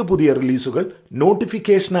പുതിയ റിലീസുകൾ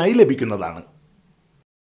നോട്ടിഫിക്കേഷനായി ലഭിക്കുന്നതാണ്.